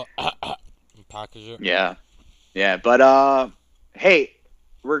 They go package it. Yeah. Yeah. But hey,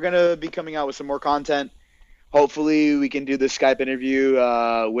 we're gonna be coming out with some more content. Hopefully we can do this Skype interview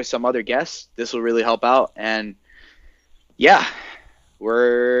with some other guests. This will really help out. And yeah,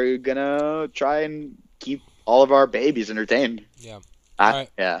 we're gonna try and keep all of our babies entertained. Yeah. All right.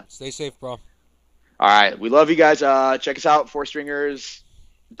 Yeah. Stay safe, bro. All right. We love you guys. Check us out,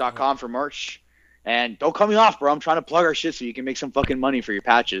 4stringers.com for merch. And don't cut me off, bro. I'm trying to plug our shit so you can make some fucking money for your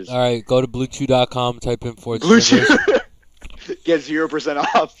patches. All right. Go to bluechew.com. Type in Fort Blue Stringers. Chew. Get 0%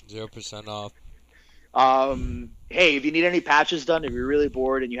 off. 0% off. Hey, if you need any patches done, if you're really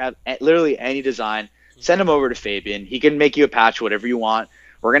bored and you have literally any design, send them over to Fabian. He can make you a patch, whatever you want.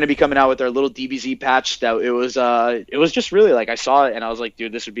 We're gonna be coming out with our little DBZ patch. That it was just really like I saw it and I was like,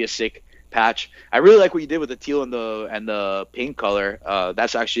 dude, this would be a sick patch. I really like what you did with the teal and the pink color.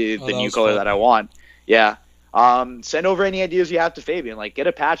 That's actually the that new was color fun. that I want. Yeah. Send over any ideas you have to Fabian. Like, get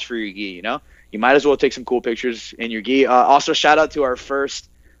a patch for your gi. You know, you might as well take some cool pictures in your gi. Also, shout out to our first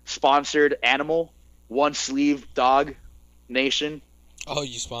sponsored animal. One Sleeve Dog Nation. Oh,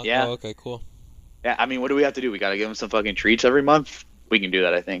 you spawned? Yeah. Oh, okay, cool. Yeah, I mean, what do we have to do? We gotta give them some fucking treats every month. We can do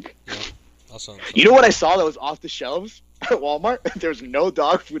that, I think. Awesome. You know what I saw that was off the shelves at Walmart? There was no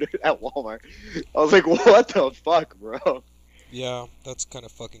dog food at Walmart. I was like, what the fuck, bro? All Yeah, that's kind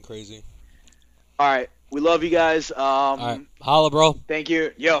of fucking crazy. right, we love you guys. All right. Holla, bro. Thank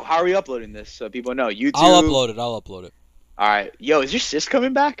you. Yo, how are we uploading this so people know? YouTube. I'll upload it. All right. Yo, is your sis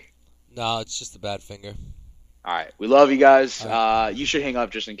coming back? No, it's just a bad finger. All right, we love you guys. All You should hang up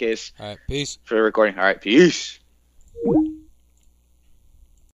just in case All right. Peace. for the recording. All right, peace.